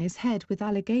filled Danny's head with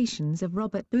allegations of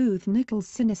Robert Booth Nichols'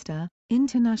 sinister,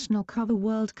 international cover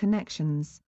world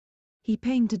connections. He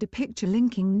painted a picture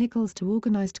linking Nichols to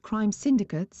organized crime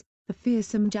syndicates, the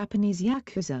fearsome Japanese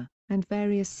Yakuza, and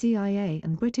various CIA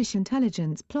and British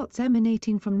intelligence plots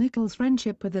emanating from Nichols'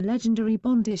 friendship with the legendary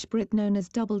Bondish Brit known as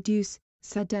Double Deuce,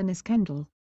 Sir Dennis Kendall.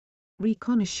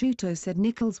 Riconosciuto said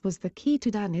Nichols was the key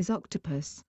to Danny's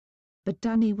octopus. But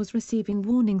Danny was receiving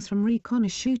warnings from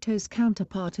Riconosciuto's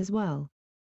counterpart as well.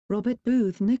 Robert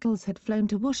Booth Nichols had flown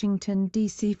to Washington,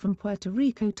 D.C. from Puerto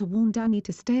Rico to warn Danny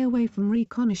to stay away from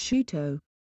Riconosciuto.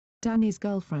 Danny's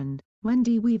girlfriend,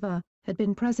 Wendy Weaver, had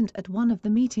been present at one of the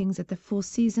meetings at the Four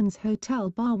Seasons Hotel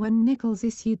bar when Nichols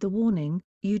issued the warning,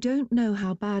 "You don't know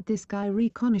how bad this guy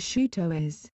Riconosciuto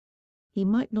is. He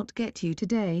might not get you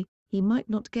today, he might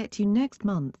not get you next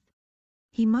month.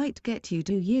 He might get you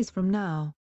 2 years from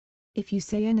now. If you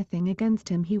say anything against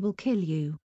him he will kill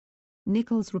you."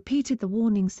 Nichols repeated the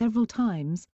warning several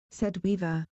times, said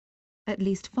Weaver. At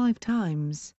least 5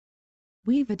 times.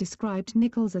 Weaver described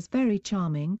Nichols as very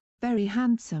charming, very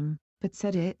handsome, but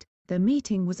said the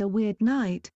meeting was a weird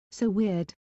night, so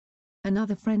weird.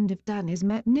 Another friend of Danny's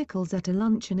met Nichols at a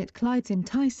luncheon at Clyde's in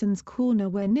Tyson's Corner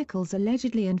where Nichols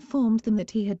allegedly informed them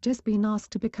that he had just been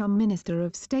asked to become Minister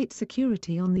of State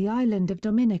Security on the island of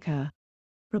Dominica.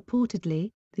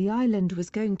 Reportedly, the island was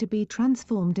going to be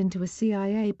transformed into a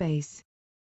CIA base.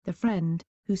 The friend,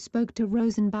 who spoke to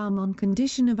Rosenbaum on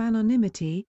condition of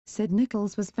anonymity, said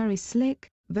Nichols was very slick,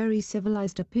 very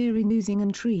civilized appearing oozing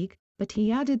intrigue, but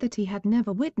he added that he had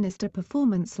never witnessed a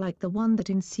performance like the one that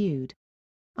ensued.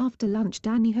 After lunch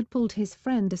Danny had pulled his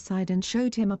friend aside and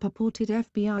showed him a purported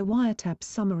FBI wiretap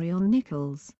summary on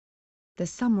Nichols. The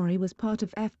summary was part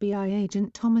of FBI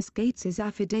agent Thomas Gates's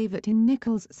affidavit in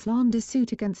Nichols' slander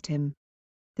suit against him.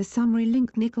 The summary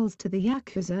linked Nichols to the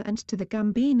Yakuza and to the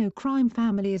Gambino crime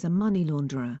family as a money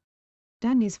launderer.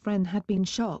 Danny's friend had been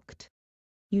shocked.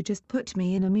 "You just put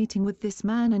me in a meeting with this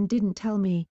man and didn't tell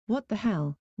me, what the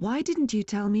hell, why didn't you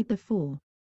tell me before?"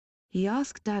 he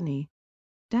asked Danny.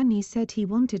 Danny said he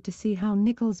wanted to see how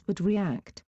Nichols would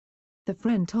react. The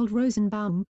friend told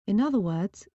Rosenbaum, "In other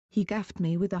words, he gaffed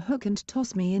me with a hook and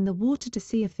tossed me in the water to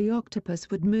see if the octopus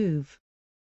would move."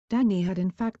 Danny had in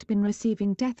fact been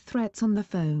receiving death threats on the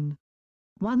phone.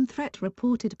 One threat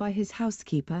reported by his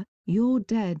housekeeper, "You're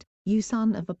dead, you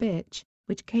son of a bitch,"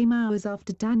 which came hours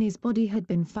after Danny's body had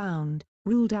been found,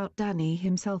 ruled out Danny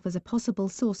himself as a possible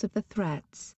source of the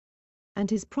threats.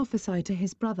 And his prophesy to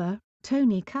his brother,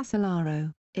 Tony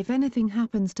Casolaro, "If anything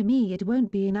happens to me it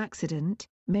won't be an accident,"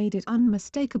 made it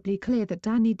unmistakably clear that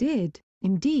Danny did,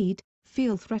 indeed,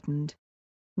 feel threatened.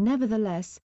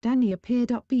 Nevertheless, Danny appeared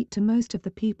upbeat to most of the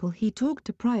people he talked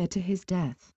to prior to his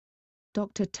death.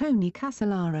 Dr. Tony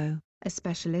Casolaro, a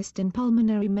specialist in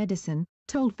pulmonary medicine,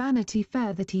 told Vanity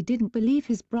Fair that he didn't believe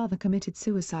his brother committed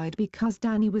suicide because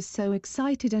Danny was so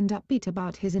excited and upbeat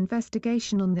about his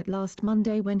investigation on that last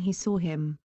Monday when he saw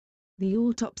him. The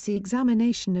autopsy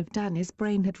examination of Danny's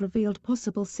brain had revealed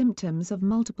possible symptoms of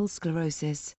multiple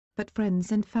sclerosis, but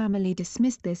friends and family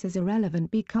dismissed this as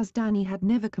irrelevant because Danny had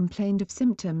never complained of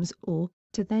symptoms or,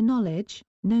 to their knowledge,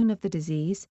 known of the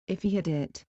disease, if he had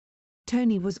it.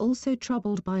 Tony was also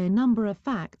troubled by a number of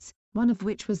facts, one of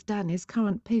which was Danny's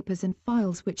current papers and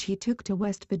files which he took to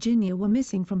West Virginia were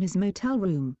missing from his motel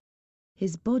room.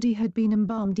 His body had been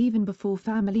embalmed even before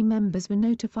family members were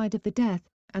notified of the death,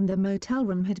 and the motel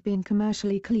room had been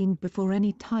commercially cleaned before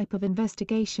any type of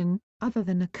investigation, other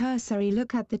than a cursory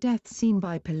look at the death scene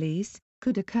by police,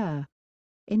 could occur.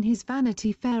 In his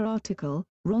Vanity Fair article,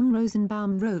 Ron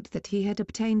Rosenbaum wrote that he had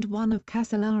obtained one of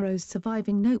Casellaro's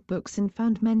surviving notebooks and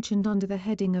found mentioned under the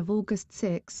heading of August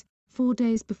 6, 4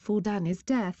 days before Danny's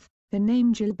death, the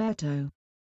name Gilberto.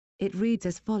 It reads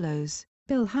as follows: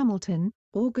 Bill Hamilton,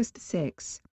 August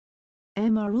 6.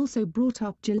 MR also brought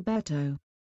up Gilberto.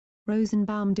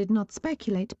 Rosenbaum did not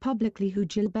speculate publicly who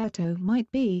Gilberto might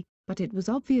be, but it was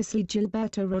obviously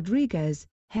Gilberto Rodriguez,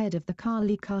 head of the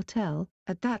Cali cartel,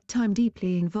 at that time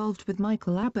deeply involved with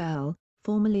Michael Abel,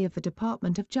 formerly of the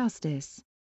Department of Justice.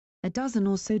 A dozen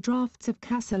or so drafts of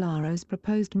Casellaro's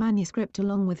proposed manuscript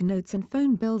along with notes and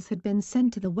phone bills had been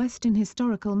sent to the Western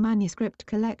Historical Manuscript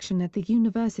Collection at the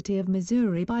University of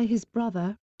Missouri by his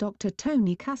brother, Dr.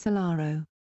 Tony Casellaro.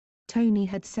 Tony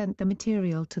had sent the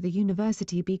material to the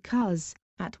university because,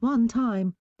 at one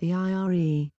time, the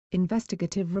IRE,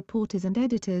 Investigative Reporters and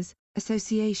Editors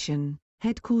Association,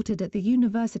 headquartered at the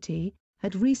university,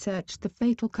 had researched the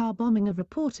fatal car bombing of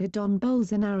reporter Don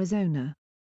Bowles in Arizona.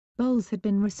 Bowles had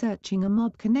been researching a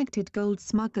mob-connected gold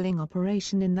smuggling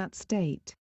operation in that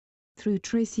state. Through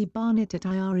Tracy Barnett at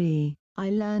IRE, I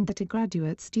learned that a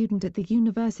graduate student at the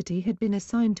university had been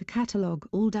assigned to catalog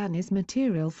all Danny's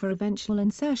material for eventual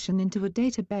insertion into a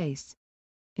database.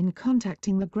 In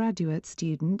contacting the graduate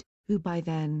student, who by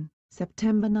then,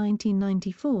 September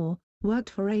 1994, worked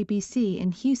for ABC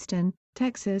in Houston,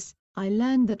 Texas, I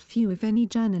learned that few if any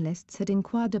journalists had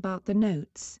inquired about the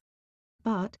notes.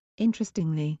 But,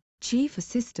 interestingly, Chief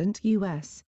Assistant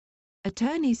U.S.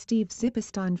 Attorney Steve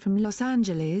Zipperstein from Los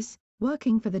Angeles,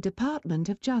 working for the Department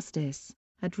of Justice,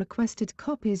 had requested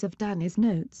copies of Danny's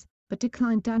notes, but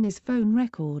declined Danny's phone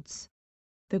records.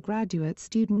 The graduate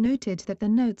student noted that the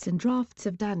notes and drafts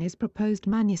of Danny's proposed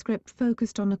manuscript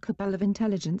focused on a cabal of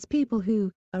intelligence people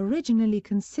who, originally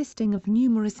consisting of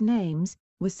numerous names,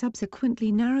 were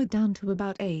subsequently narrowed down to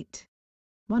about 8.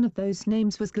 One of those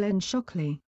names was Glenn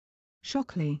Shockley.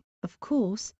 Shockley, of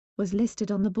course, was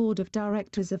listed on the board of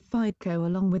directors of FIDCO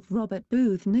along with Robert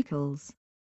Booth Nichols.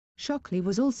 Shockley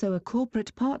was also a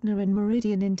corporate partner in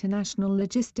Meridian International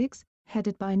Logistics,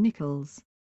 headed by Nichols.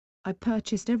 I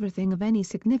purchased everything of any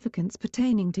significance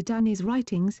pertaining to Danny's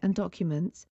writings and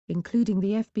documents, including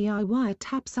the FBI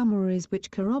wiretap summaries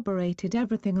which corroborated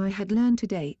everything I had learned to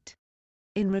date.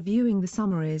 In reviewing the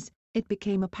summaries, it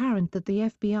became apparent that the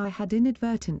FBI had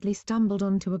inadvertently stumbled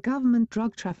onto a government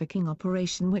drug trafficking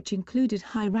operation which included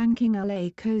high-ranking LA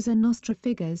Cosa Nostra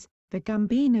figures, the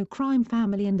Gambino crime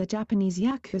family and the Japanese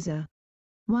Yakuza.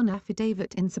 One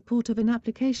affidavit in support of an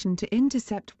application to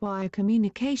intercept wire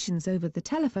communications over the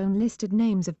telephone listed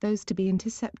names of those to be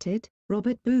intercepted: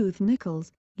 Robert Booth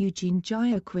Nichols, Eugene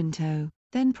Giaquinto,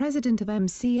 then president of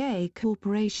MCA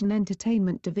Corporation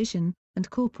Entertainment Division, and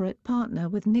corporate partner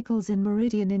with Nichols in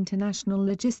Meridian International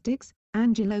Logistics,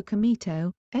 Angelo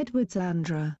Comito, Edward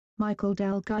Zandra, Michael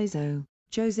Del Gaizo,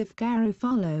 Joseph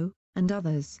Garofalo, and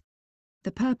others.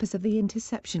 The purpose of the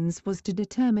interceptions was to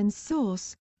determine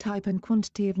source, type and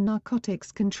quantity of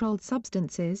narcotics-controlled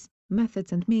substances,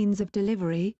 methods and means of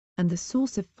delivery, and the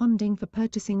source of funding for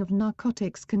purchasing of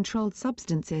narcotics-controlled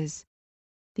substances.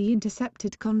 The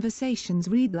intercepted conversations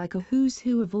read like a who's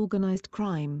who of organized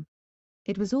crime.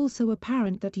 It was also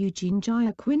apparent that Eugene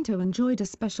Giaquinto enjoyed a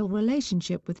special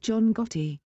relationship with John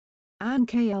Gotti. Ann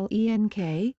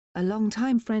Klenk, a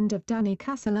longtime friend of Danny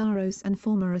Casellaro's and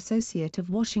former associate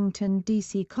of Washington,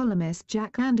 D.C. columnist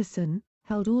Jack Anderson,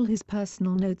 held all his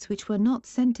personal notes which were not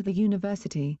sent to the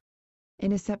university.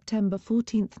 In a September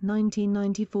 14,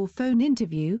 1994 phone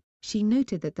interview, she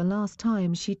noted that the last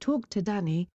time she talked to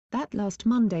Danny, that last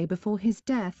Monday before his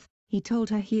death, he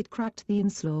told her he had cracked the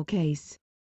Inslaw case.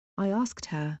 I asked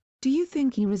her, "Do you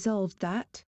think he resolved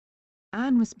that?"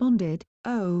 Ann responded,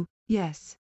 "Oh,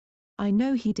 yes. I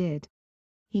know he did.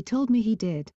 He told me he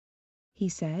did. He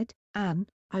said, 'Ann,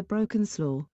 I broke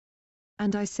Inslaw.'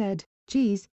 And I said,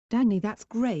 'Geez, Danny, that's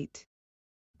great.'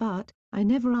 But, I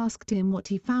never asked him what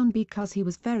he found because he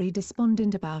was very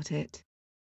despondent about it.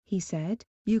 He said,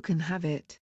 'You can have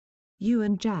it. You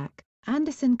and Jack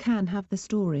Anderson can have the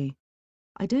story.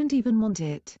 I don't even want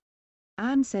it.'"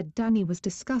 Ann said Danny was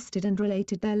disgusted and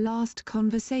related their last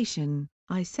conversation.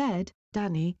 "I said,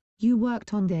 'Danny, you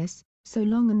worked on this so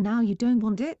long and now you don't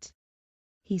want it?'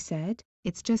 He said,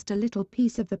 'It's just a little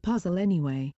piece of the puzzle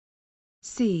anyway.'"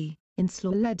 See,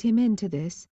 Inslaw led him into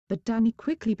this, but Danny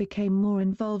quickly became more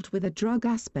involved with the drug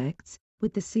aspects,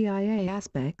 with the CIA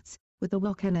aspects, with the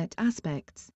WACANET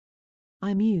aspects.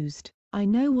 I mused, "I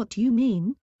know what you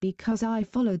mean, because I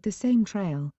followed the same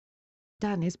trail."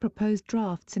 Danny's proposed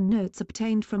drafts and notes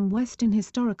obtained from Western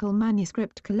Historical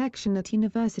Manuscript Collection at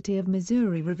University of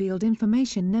Missouri revealed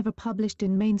information never published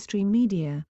in mainstream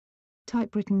media.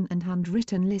 typewritten and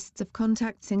handwritten lists of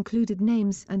contacts included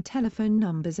names and telephone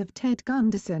numbers of Ted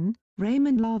Gunderson,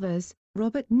 Raymond Lavers,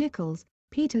 Robert Nichols,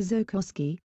 Peter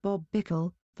Zokowski, Bob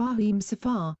Bickel, Fahim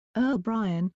Safar, Earl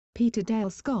Bryan, Peter Dale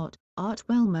Scott, Art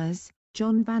Welmers,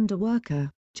 John Vanderwerker,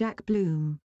 Jack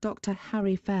Bloom, Dr.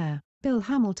 Harry Fair, Bill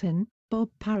Hamilton, Bob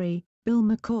Parry, Bill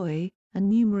McCoy, and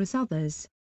numerous others.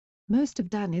 Most of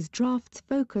Danny's drafts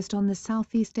focused on the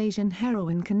Southeast Asian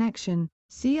heroin connection,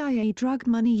 CIA drug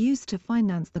money used to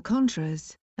finance the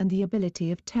Contras, and the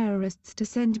ability of terrorists to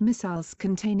send missiles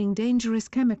containing dangerous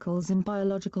chemicals and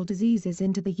biological diseases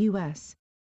into the U.S.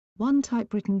 One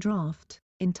typewritten draft,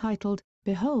 entitled,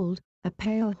 "Behold, a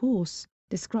Pale Horse,"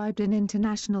 described an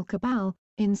international cabal,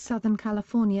 in Southern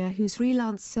California whose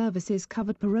freelance services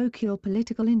covered parochial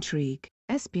political intrigue,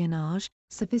 espionage,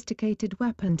 sophisticated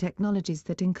weapon technologies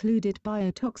that included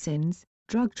biotoxins,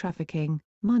 drug trafficking,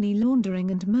 money laundering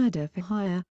and murder for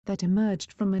hire, that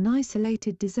emerged from an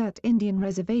isolated desert Indian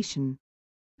reservation.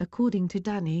 According to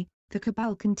Danny, the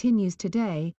cabal continues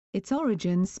today, its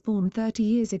origins spawned 30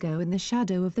 years ago in the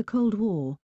shadow of the Cold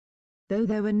War. Though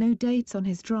there were no dates on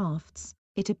his drafts,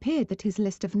 it appeared that his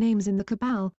list of names in the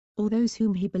cabal, or those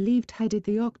whom he believed headed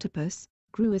the octopus,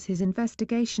 grew as his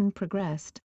investigation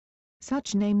progressed.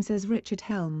 Such names as Richard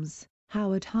Helms,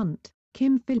 Howard Hunt,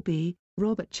 Kim Philby,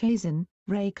 Robert Chazen,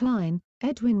 Ray Klein,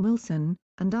 Edwin Wilson,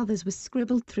 and others was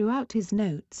scribbled throughout his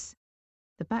notes.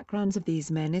 The backgrounds of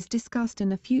these men is discussed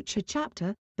in a future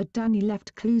chapter, but Danny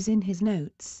left clues in his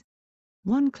notes.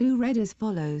 One clue read as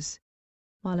follows.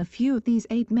 While a few of these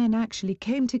 8 men actually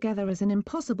came together as an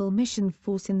impossible mission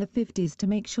force in the 50s to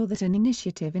make sure that an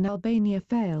initiative in Albania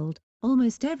failed,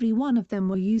 almost every one of them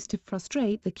were used to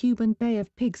frustrate the Cuban Bay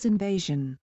of Pigs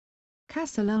invasion.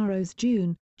 Casolaro's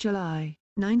June, July,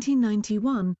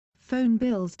 1991, phone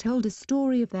bills told a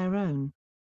story of their own.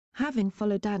 Having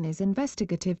followed Danny's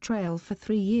investigative trail for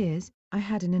 3 years, I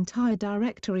had an entire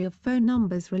directory of phone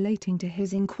numbers relating to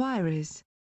his inquiries.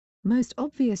 Most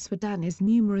obvious were Danny's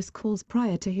numerous calls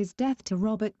prior to his death to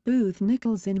Robert Booth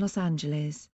Nichols in Los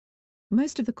Angeles.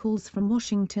 Most of the calls from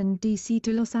Washington, D.C.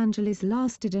 to Los Angeles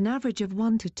lasted an average of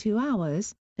 1 to 2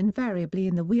 hours, invariably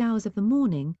in the wee hours of the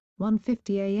morning,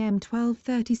 1:50 a.m.,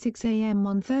 12:36 a.m.,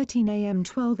 1:13 a.m.,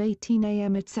 12:18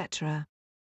 a.m., etc.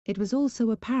 It was also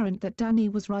apparent that Danny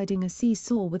was riding a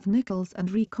seesaw with Nichols and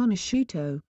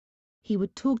Riconosciuto. He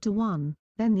would talk to one,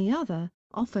 then the other,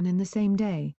 often in the same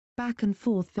day, back and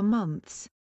forth for months.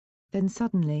 Then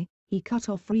suddenly, he cut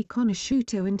off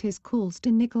Riconosciuto and his calls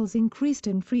to Nichols increased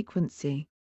in frequency.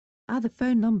 Other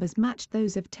phone numbers matched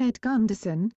those of Ted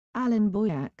Gunderson, Alan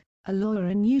Boyack, a lawyer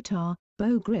in Utah,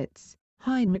 Bo Gritz,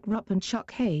 Heinrich Rupp and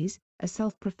Chuck Hayes, a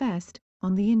self-professed,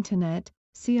 on the Internet,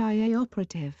 CIA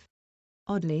operative.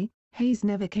 Oddly, Hayes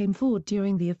never came forward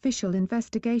during the official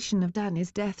investigation of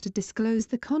Danny's death to disclose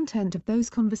the content of those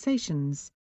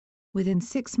conversations. Within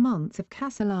 6 months of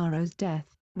Casolaro's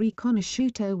death,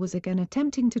 Riconosciuto was again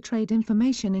attempting to trade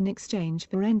information in exchange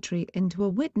for entry into a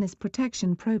witness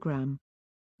protection program.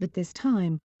 But this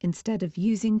time, instead of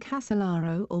using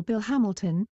Casolaro or Bill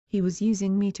Hamilton, he was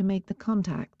using me to make the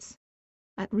contacts.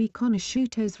 At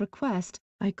Riconosciuto's request,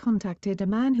 I contacted a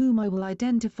man whom I will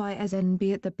identify as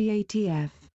NB at the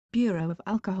BATF, Bureau of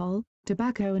Alcohol,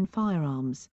 Tobacco and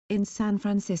Firearms, in San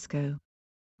Francisco.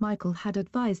 Michael had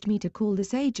advised me to call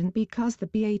this agent because the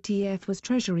BATF was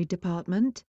Treasury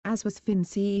Department, as was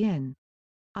FinCEN.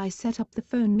 I set up the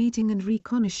phone meeting and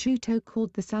Riconosciuto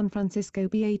called the San Francisco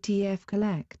BATF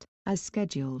Collect, as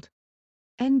scheduled.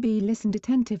 NB listened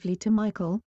attentively to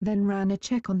Michael, then ran a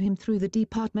check on him through the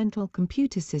departmental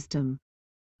computer system.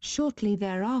 Shortly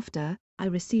thereafter, I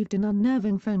received an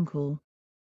unnerving phone call.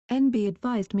 NB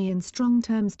advised me in strong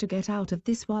terms to get out of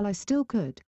this while I still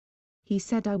could. He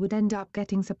said I would end up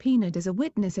getting subpoenaed as a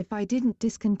witness if I didn't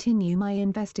discontinue my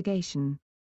investigation.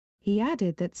 He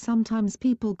added that sometimes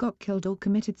people got killed or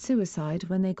committed suicide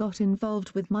when they got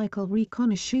involved with Michael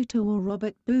Riconosciuto or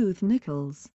Robert Booth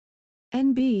Nichols.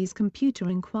 NB's computer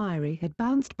inquiry had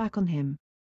bounced back on him.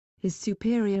 His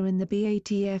superior in the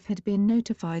BATF had been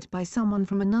notified by someone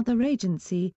from another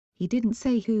agency, he didn't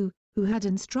say who had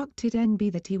instructed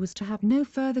NB that he was to have no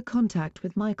further contact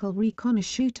with Michael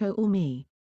Riconosciuto or me.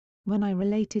 When I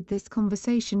related this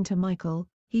conversation to Michael,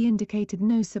 he indicated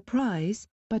no surprise,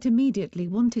 but immediately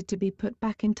wanted to be put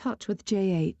back in touch with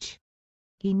JH.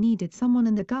 He needed someone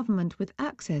in the government with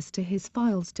access to his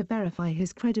files to verify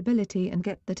his credibility and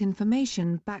get that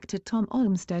information back to Tom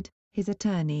Olmsted, his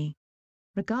attorney.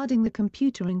 Regarding the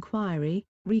computer inquiry,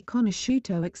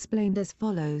 Riconosciuto explained as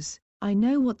follows, I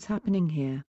know what's happening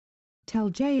here. Tell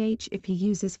JH if he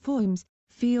uses FOIMS,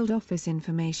 Field Office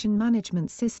Information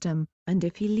Management System, and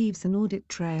if he leaves an audit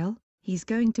trail, He's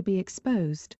going to be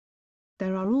exposed.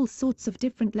 There are all sorts of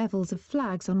different levels of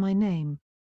flags on my name.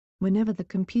 Whenever the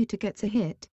computer gets a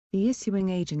hit, the issuing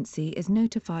agency is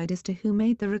notified as to who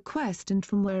made the request and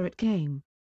from where it came.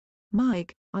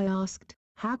 Mike, I asked,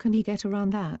 how can he get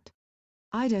around that?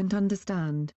 I don't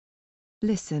understand.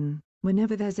 Listen,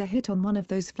 whenever there's a hit on one of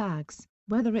those flags,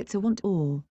 whether it's a want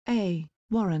or a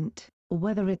warrant, or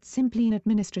whether it's simply an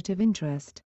administrative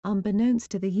interest,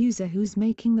 unbeknownst to the user who's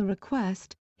making the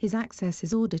request, his access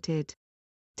is audited.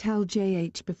 Tell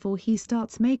JH before he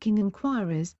starts making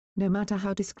inquiries, no matter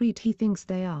how discreet he thinks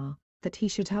they are, that he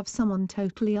should have someone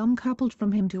totally uncoupled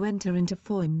from him to enter into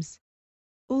FOIMS.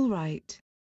 All right.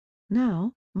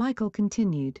 Now, Michael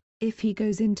continued, if he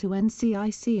goes into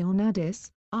NCIC or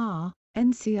NADIS,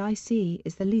 NCIC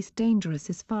is the least dangerous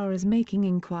as far as making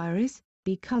inquiries,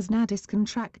 because NADIS can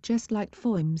track just like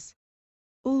FOIMS.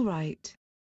 All right.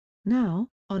 Now,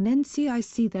 on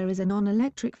NCIC there is a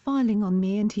non-electric filing on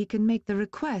me and he can make the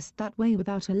request that way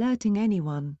without alerting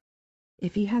anyone.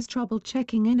 If he has trouble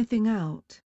checking anything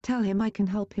out, tell him I can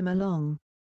help him along.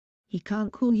 He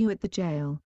can't call you at the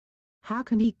jail. How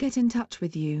can he get in touch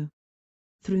with you?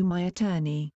 Through my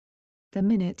attorney. The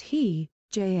minute he,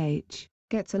 JH,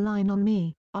 gets a line on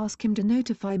me, ask him to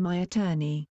notify my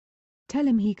attorney. Tell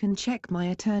him he can check my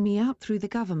attorney out through the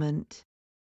government.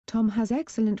 Tom has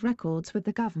excellent records with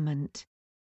the government.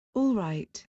 All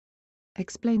right.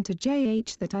 Explain to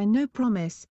JH that I know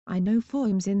Promise, I know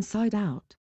FOIMS inside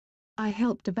out. I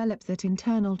helped develop that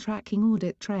internal tracking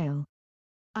audit trail.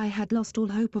 I had lost all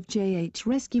hope of JH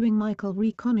rescuing Michael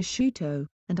Riconosciuto,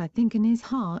 and I think in his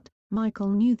heart, Michael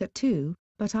knew that too,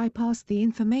 but I passed the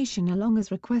information along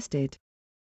as requested.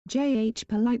 JH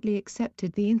politely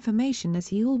accepted the information as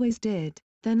he always did,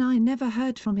 then I never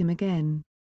heard from him again.